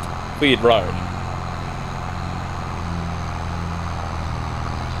cleared road.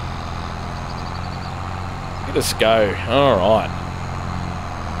 Look at us go. Alright.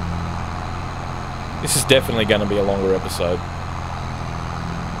 This is definitely going to be a longer episode.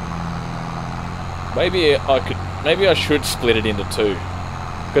 Maybe I should split it into two.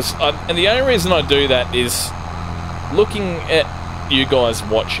 And the only reason I do that is looking at you guys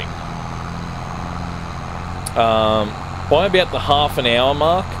watching. By about the half an hour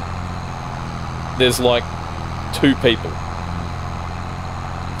mark, there's like 2 people,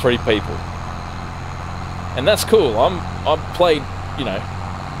 3 people, and that's cool. I've played, you know,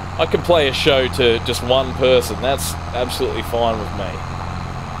 I can play a show to just one person. That's absolutely fine with me.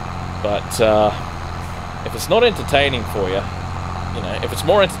 But if it's not entertaining for you, you know, if it's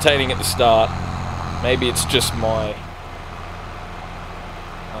more entertaining at the start, maybe it's just my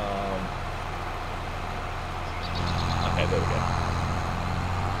okay, there we go.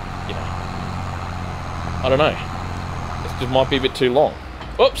 You know, I don't know. This just might be a bit too long.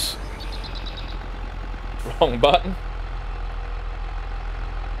 Oops. Wrong button.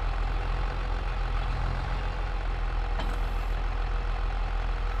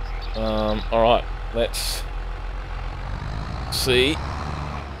 Alright, let's see.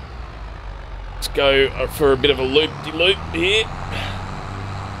 Let's go for a bit of a loop-de-loop here.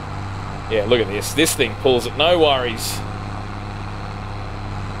 Yeah, look at this. This thing pulls it, no worries.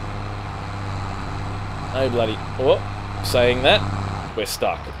 No bloody... Oh, saying that, we're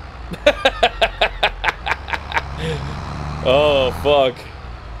stuck. Oh, fuck.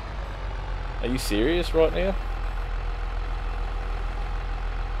 Are you serious right now?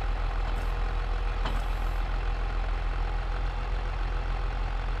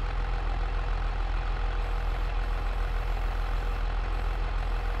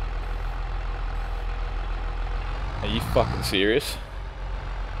 Are you fucking serious?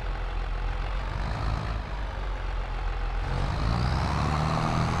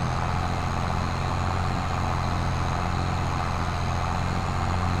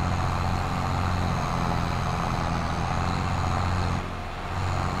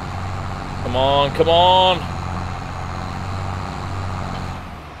 Come on, come on!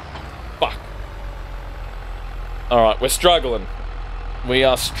 Fuck. Alright, we're struggling. We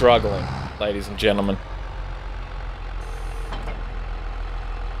are struggling, ladies and gentlemen.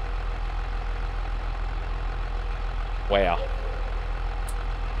 Wow.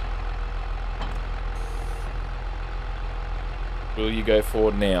 Will you go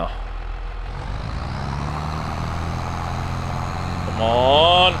forward now? Come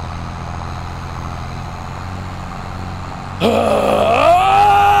on!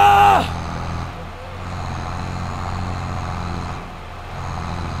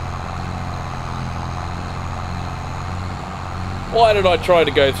 Why did I try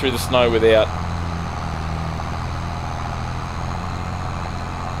to go through the snow without...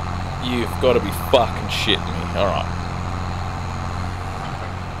 You've got to be fucking shitting me. Alright.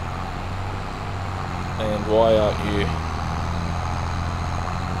 And why aren't you...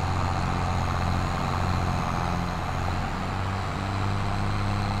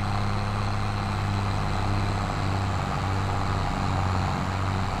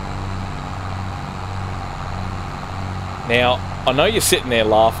 Now, I know you're sitting there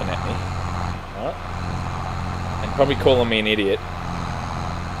laughing at me, right? And probably calling me an idiot.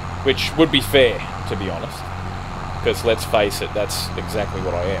 Which would be fair, to be honest. Because let's face it, that's exactly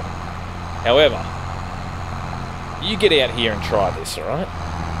what I am. However, you get out here and try this, alright?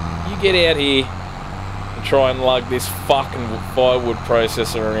 You get out here and try and lug this fucking firewood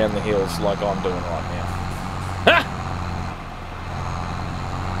processor around the hills like I'm doing right now. Ha!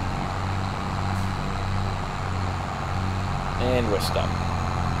 And we're stuck.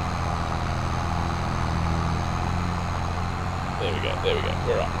 There we go, there we go.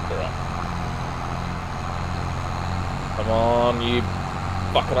 We're up, we're up. Come on, you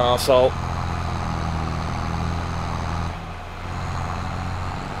fucking arsehole.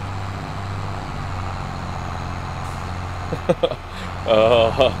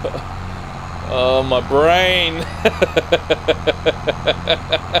 Oh, my brain.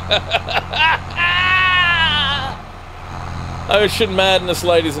 Ocean madness,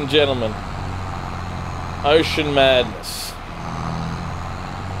 ladies and gentlemen. Ocean madness.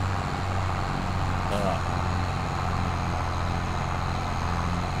 Alright.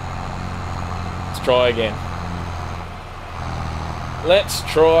 Let's try again. Let's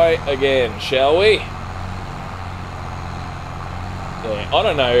try again, shall we? Yeah, I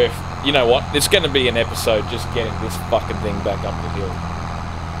don't know if... You know what? It's going to be an episode just getting this fucking thing back up the hill.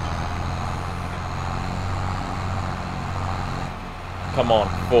 Come on,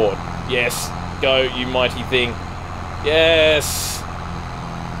 forward. Yes. Go, you mighty thing. Yes.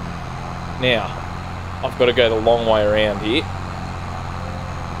 Now, I've got to go the long way around here.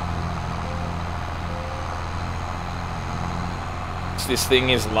 This thing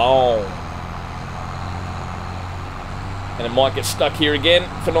is long. And it might get stuck here again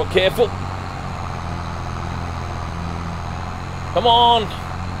if I'm not careful. Come on.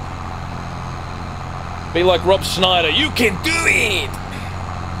 Be like Rob Schneider. You can do it.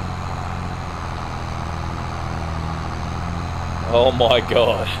 Oh my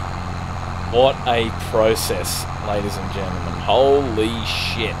God. What a process, ladies and gentlemen. Holy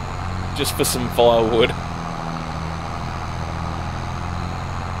shit. Just for some firewood.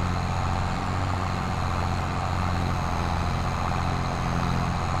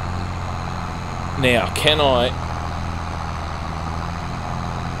 Now, can I...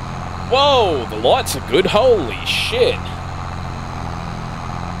 Whoa, the lights are good. Holy shit.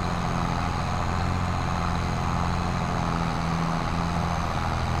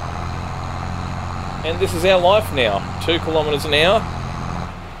 And this is our life now. 2 kilometres an hour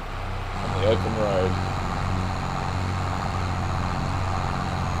on the open road.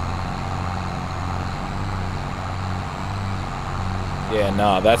 Yeah,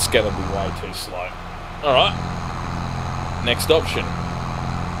 nah, that's going to be way too slow. Alright. Next option.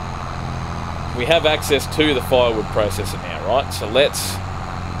 We have access to the firewood processor now, right? So let's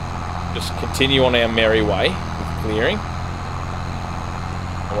just continue on our merry way with clearing.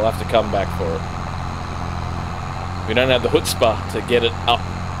 And we'll have to come back for it. We don't have the chutzpah to get it up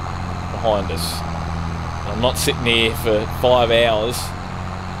behind us. I'm not sitting here for 5 hours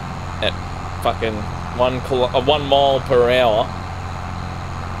at fucking 1 mile per hour.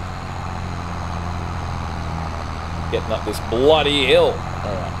 Getting up this bloody hill.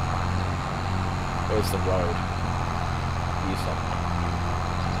 Alright. Where's the road? Here's something.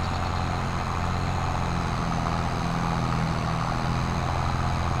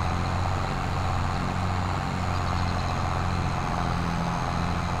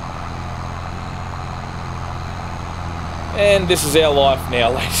 And this is our life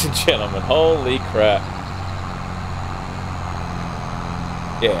now, ladies and gentlemen. Holy crap.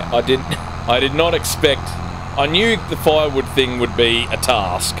 Yeah, I did not expect... I knew the firewood thing would be a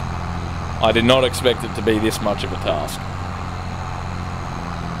task. I did not expect it to be this much of a task.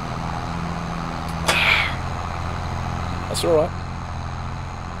 That's alright.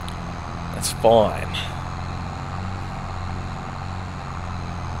 That's fine.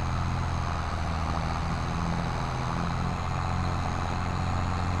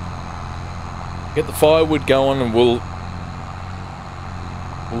 Get the firewood going and we'll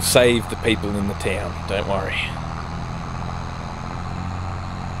save the people in the town, don't worry.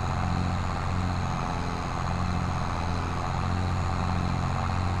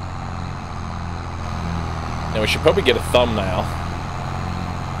 Now we should probably get a thumbnail.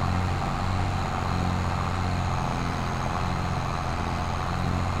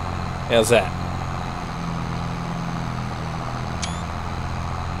 How's that?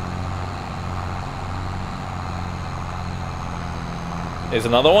 There's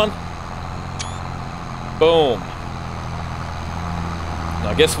another one. Boom.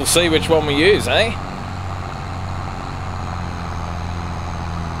 I guess we'll see which one we use, eh?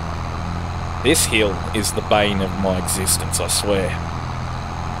 This hill is the bane of my existence, I swear.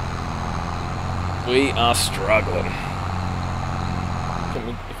 We are struggling.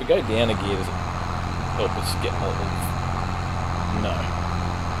 If we go down a gear, does it help us get more? No.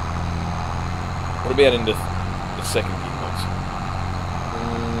 What about into the second gear?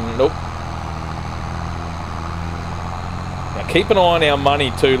 Nope. Now keep an eye on our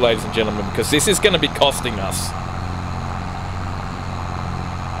money too, ladies and gentlemen, because this is going to be costing us.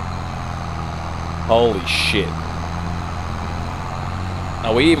 Holy shit.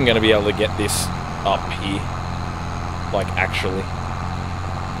 Are we even going to be able to get this up here? Like, actually?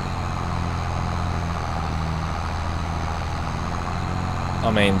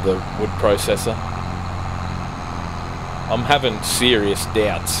 I mean, the wood processor. I'm having serious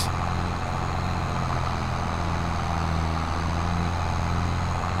doubts.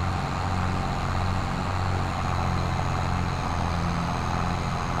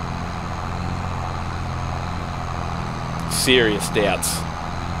 Serious doubts.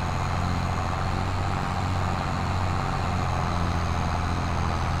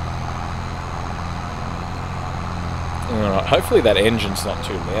 Alright, hopefully that engine's not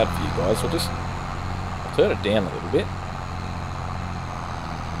too loud for you guys. I'll turn it down a little bit.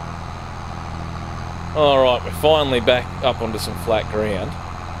 Alright, we're finally back up onto some flat ground.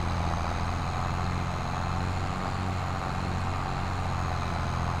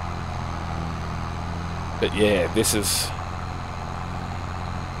 But yeah, this is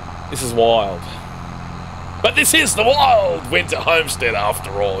wild. But this is the Wild Winter Homestead after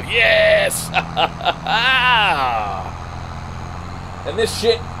all. Yes! And this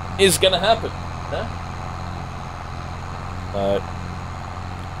shit is gonna happen. Huh?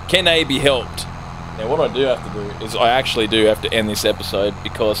 Can A be helped? Now what I do have to do is I actually do have to end this episode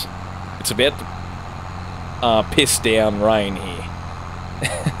because it's about to piss down rain here.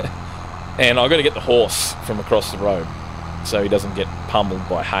 And I've got to get the horse from across the road so he doesn't get pummeled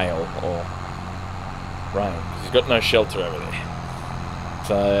by hail or rain. He's got no shelter over there.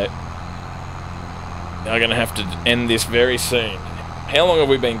 So I'm going to have to end this very soon. How long have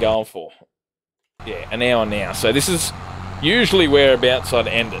we been going for? Yeah, an hour now. So this is usually whereabouts I'd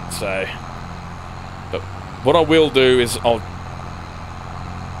end it. So, but what I will do is I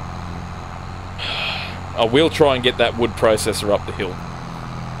will try and get that wood processor up the hill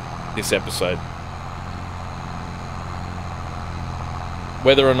this episode.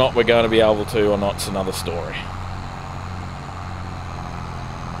 Whether or not we're going to be able to or not is another story.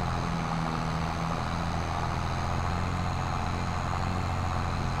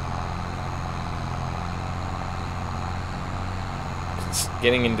 It's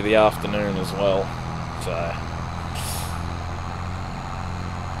getting into the afternoon as well, so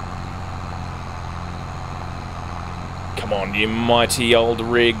come on, you mighty old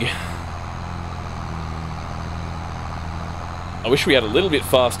rig. I wish we had a little bit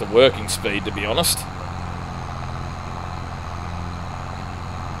faster working speed, to be honest.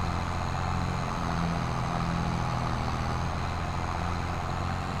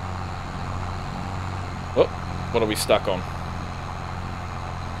 Oh, what are we stuck on?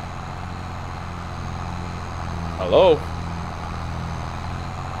 Hello?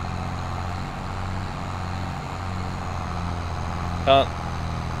 Can't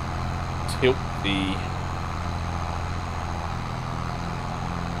tilt the...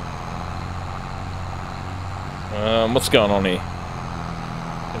 what's going on here?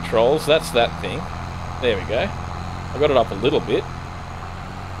 Controls, that's that thing. There we go. I got it up a little bit.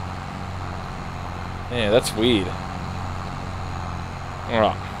 Yeah, that's weird.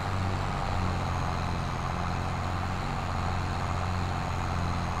 Alright.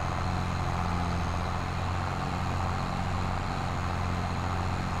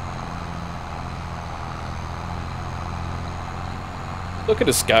 Look at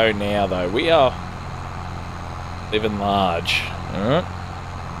us go now, though. We are living large. Alright.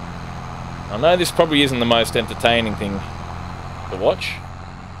 I know this probably isn't the most entertaining thing to watch,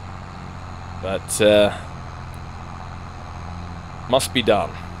 but must be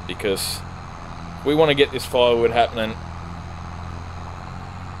done, because if we want to get this firewood happening,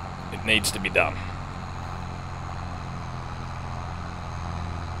 it needs to be done.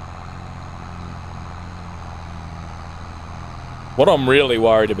 What I'm really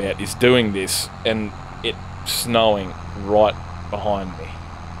worried about is doing this and it snowing right behind me.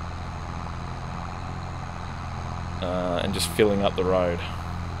 And just filling up the road.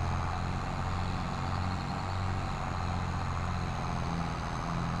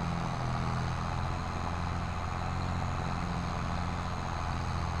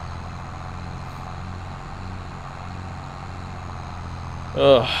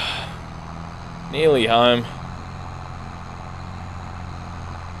 Ugh. Nearly home.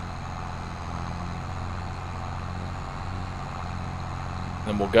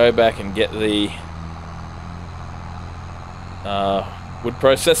 Then we'll go back and get the wood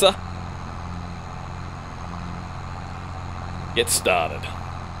processor. Get started.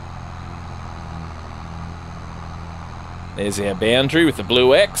 There's our boundary with the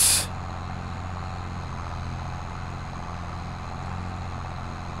blue X.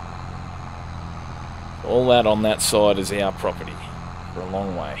 All that on that side is our property for a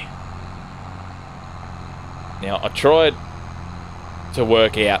long way. Now, I tried to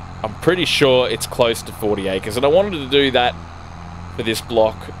work out, I'm pretty sure it's close to 40 acres, and I wanted to do that for this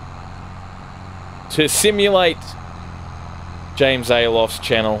block to simulate James Aloff's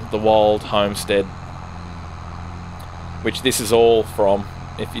channel, The Wild Homestead, which this is all from.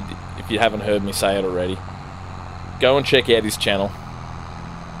 If you haven't heard me say it already, go and check out his channel.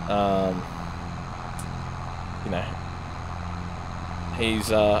 You know,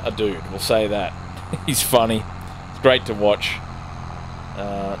 he's a dude, we'll say that. He's funny, it's great to watch.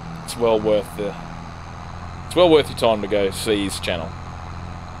 It's well worth your time to go see his channel.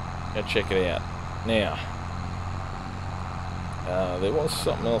 Go check it out. Now, there was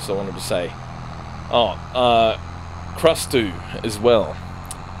something else I wanted to say. Crustu as well.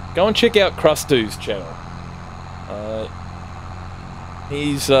 Go and check out Crustu's channel.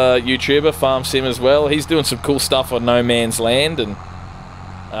 He's a YouTuber, farm sim as well. He's doing some cool stuff on No Man's Land and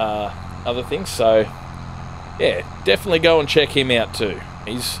other things. So, yeah, definitely go and check him out too.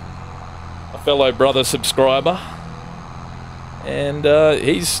 He's a fellow brother subscriber. And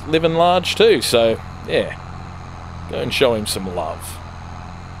he's living large too. So, yeah, go and show him some love.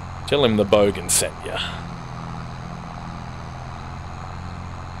 Tell him the Bogan sent ya.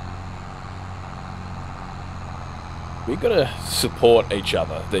 We gotta support each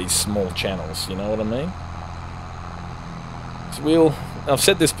other, these small channels, you know what I mean? So I've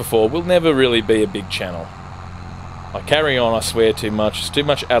said this before, we'll never really be a big channel. I carry on, I swear too much. It's too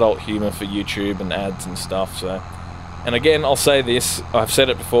much adult humour for YouTube and ads and stuff, so... And again, I'll say this, I've said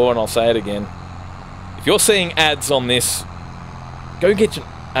it before and I'll say it again. If you're seeing ads on this, go get your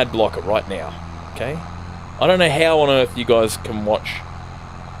ad blocker right now, okay? I don't know how on earth you guys can watch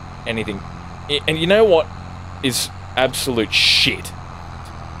anything. And you know what is absolute shit?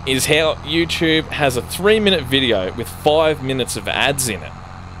 Is how YouTube has a 3-minute video with 5 minutes of ads in it.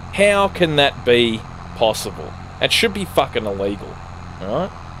 How can that be possible? That should be fucking illegal,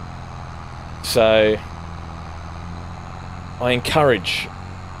 alright? So, I encourage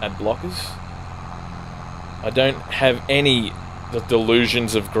ad blockers. I don't have any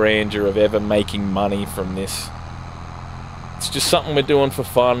delusions of grandeur of ever making money from this. It's just something we're doing for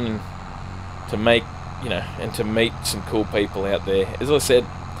fun and to make, you know, and to meet some cool people out there. As I said,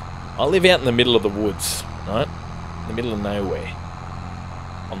 I live out in the middle of the woods, right? In the middle of nowhere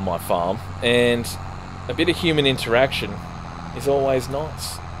on my farm, and a bit of human interaction is always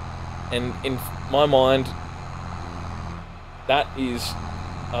nice. And in my mind, that is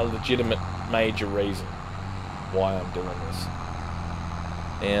a legitimate major reason why I'm doing this.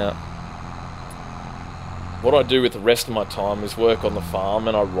 Now, what I do with the rest of my time is work on the farm,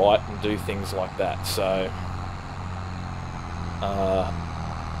 and I write and do things like that. So,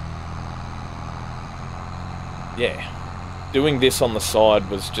 yeah, doing this on the side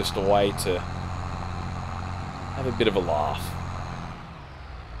was just a way to have a bit of a laugh.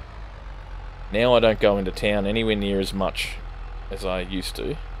 Now I don't go into town anywhere near as much as I used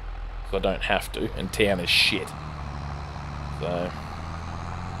to, because I don't have to, and town is shit. So,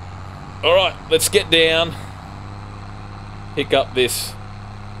 alright, let's get down, pick up this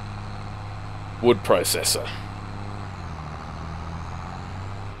wood processor.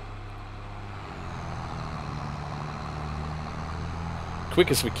 Quick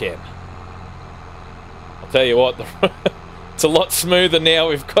as we can. I'll tell you what, it's a lot smoother now.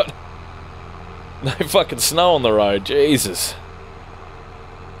 We've got no fucking snow on the road. Jesus.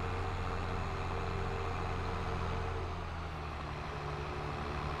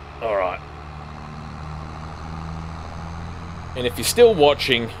 Alright. And if you're still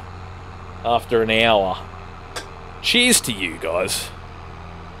watching after an hour, cheers to you guys.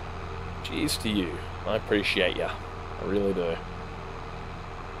 Cheers to you. I appreciate ya. I really do.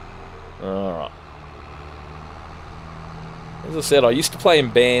 Alright. As I said, I used to play in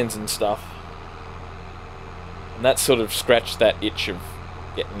bands and stuff. And that sort of scratched that itch of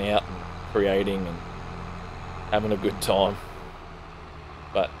getting out and creating and having a good time.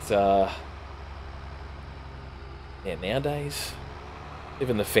 But, yeah, nowadays,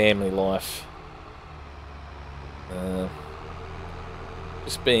 living the family life,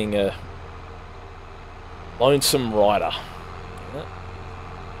 just being a lonesome writer.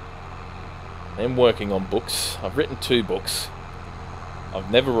 I'm working on books. I've written 2 books.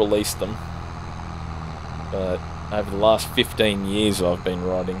 I've never released them. But over the last 15 years I've been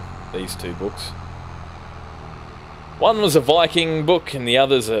writing these 2 books. One was a Viking book and the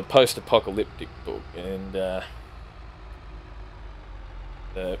other's a post-apocalyptic book. And the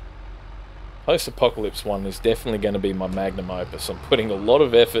post-apocalypse one is definitely going to be my magnum opus. I'm putting a lot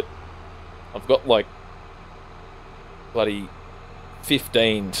of effort. I've got like bloody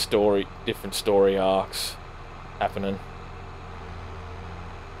 15 different story arcs happening.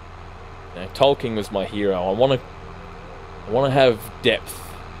 You know, Tolkien was my hero. I want to have depth,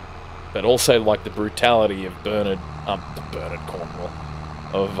 but also like the brutality of Bernard Cornwell,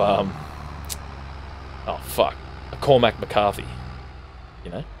 of oh fuck, Cormac McCarthy. You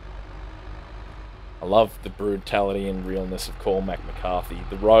know, I love the brutality and realness of Cormac McCarthy.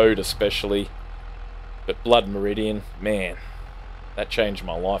 The Road especially, but Blood Meridian, man. That changed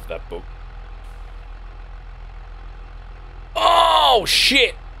my life, that book. Oh,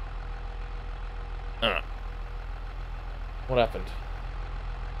 shit! What happened?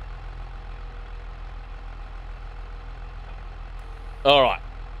 Alright.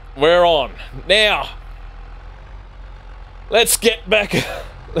 we're on. Now, let's get back.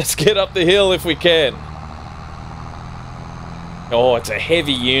 Let's get up the hill if we can. Oh, it's a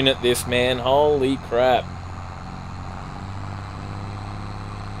heavy unit, this, man. Holy crap.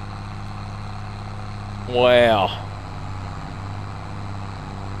 Wow.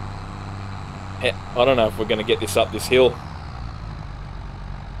 I don't know if we're going to get this up this hill.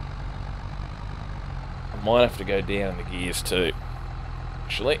 I might have to go down the gears too,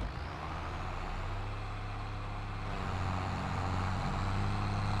 actually.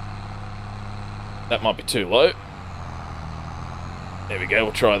 That might be too low. There we go,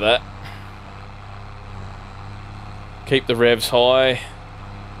 we'll try that. Keep the revs high.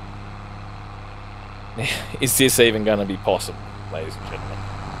 Is this even going to be possible, ladies and gentlemen?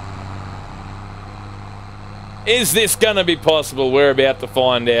 Is this going to be possible? We're about to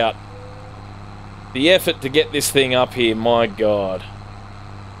find out. The effort to get this thing up here, my God.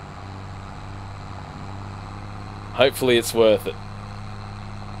 Hopefully it's worth it.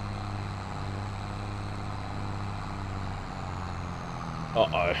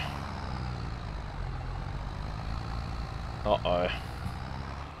 Uh-oh. Uh-oh.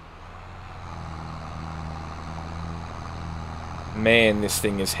 Man, this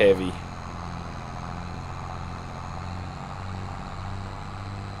thing is heavy.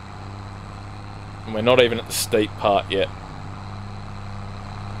 And we're not even at the steep part yet.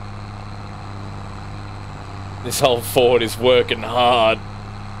 This whole Ford is working hard.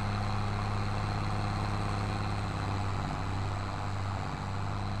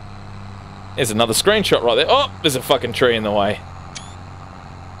 There's another screenshot right there. Oh, there's a fucking tree in the way.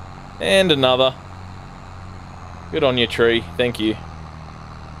 And another. Good on you, tree. Thank you.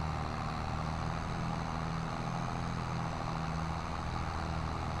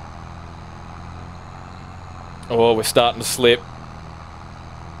 Oh, we're starting to slip.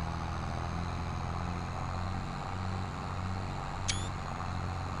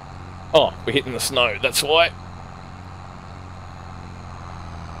 Oh, we're hitting the snow. That's why.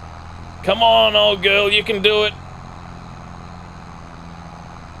 Come on, old girl. You can do it.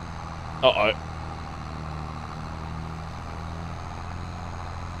 Uh-oh.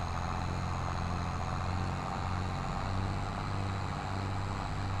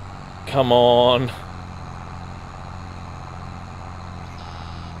 Come on.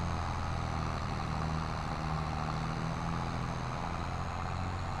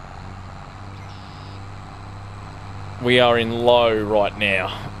 We are in low right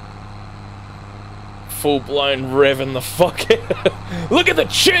now. Full-blown revving the fuck out. Look at the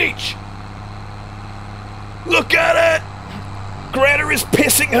cheech! Look at it! Greta is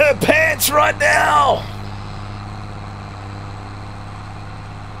pissing her pants right now!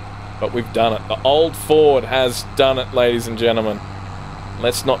 But we've done it. The old Ford has done it, ladies and gentlemen.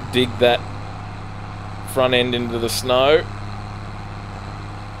 Let's not dig that front end into the snow.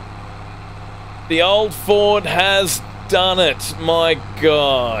 The old Ford has done it. My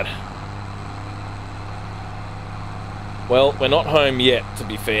God. Well, we're not home yet, to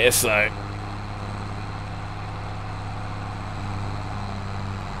be fair, so...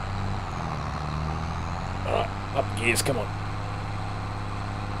 Alright, up gears, come on.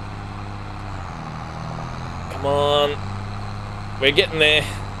 Come on. We're getting there.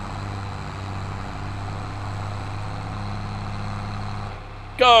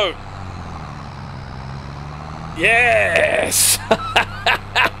 Go! Yes!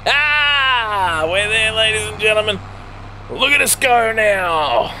 We're there, ladies and gentlemen. Look at us go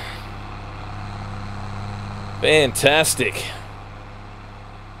now! Fantastic.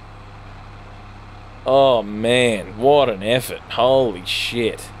 Oh man, what an effort. Holy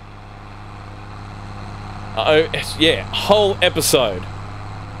shit. Oh, yeah, whole episode.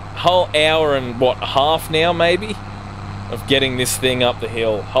 Whole hour and what, a half now maybe? Of getting this thing up the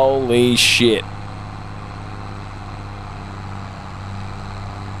hill. Holy shit.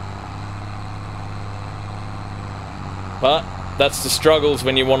 But that's the struggles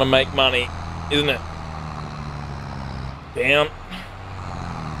when you want to make money, isn't it? Down.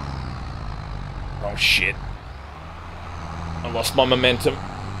 Oh shit. I lost my momentum.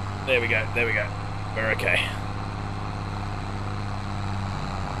 There we go, there we go. We're okay.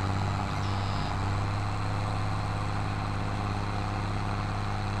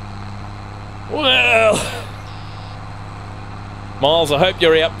 Well, Miles, I hope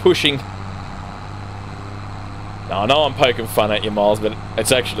you're out pushing. Now, I know I'm poking fun at you, Miles, but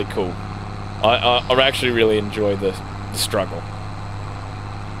it's actually cool. I actually really enjoy the struggle.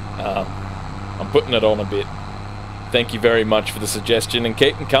 I'm putting it on a bit. Thank you very much for the suggestion, and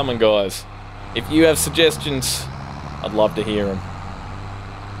keep them coming, guys. If you have suggestions, I'd love to hear them.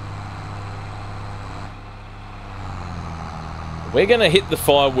 We're going to hit the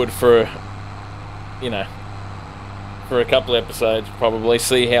firewood for, you know, for a couple episodes, probably.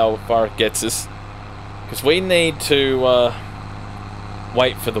 See how far it gets us. Because we need to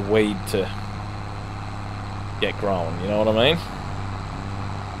wait for the weed to get growing, you know what I mean?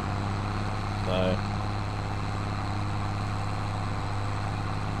 So...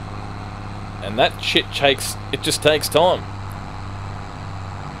 And that shit it just takes time.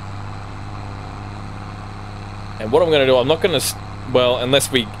 And what I'm going to do, I'm not going to... Well,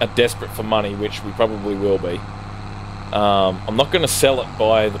 unless we are desperate for money, which we probably will be. I'm not going to sell it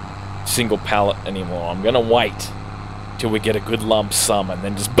by the single pallet anymore. I'm going to wait till we get a good lump sum and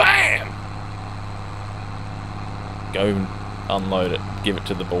then just BAM! Go and unload it. Give it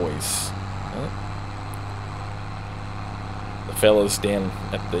to the boys. The fellas down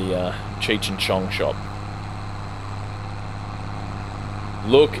at the Cheech and Chong shop.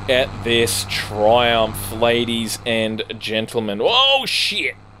 Look at this triumph, ladies and gentlemen. Oh,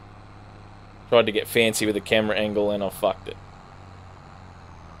 shit! Tried to get fancy with the camera angle and I fucked it.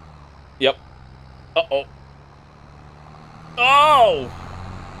 Yep. Uh-oh. Oh!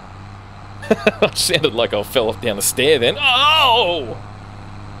 I sounded like I fell off down the stair then. Oh!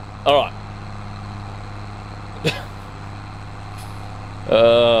 Alright.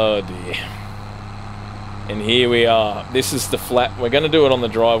 Oh, dear. And here we are. This is the flat. We're going to do it on the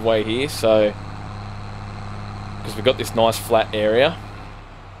driveway here, so... Because we've got this nice flat area.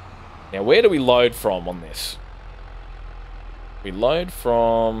 Now, where do we load from on this? We load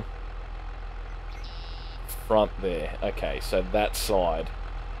from... front there. Okay, so that side.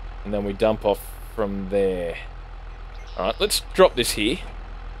 And then we dump off from there. Alright, let's drop this here.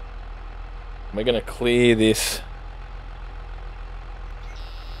 We're going to clear this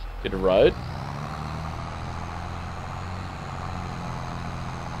bit of road.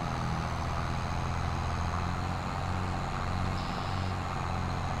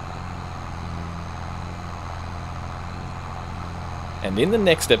 And in the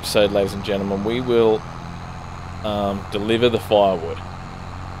next episode, ladies and gentlemen, we will deliver the firewood.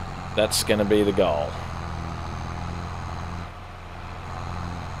 That's going to be the goal.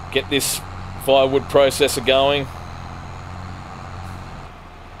 Get this firewood processor going.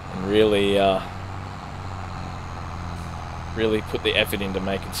 And really, really put the effort into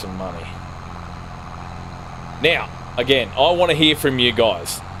making some money. Now, again, I want to hear from you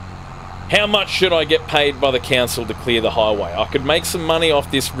guys. How much should I get paid by the council to clear the highway? I could make some money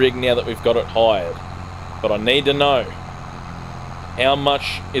off this rig now that we've got it hired. But I need to know, how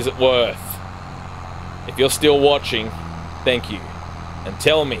much is it worth? If you're still watching, thank you. And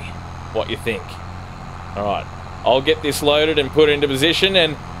tell me what you think. Alright, I'll get this loaded and put into position,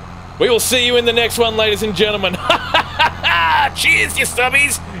 and we will see you in the next one, ladies and gentlemen. Cheers, you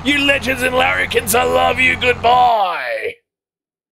stubbies! You legends and larrikins, I love you, goodbye!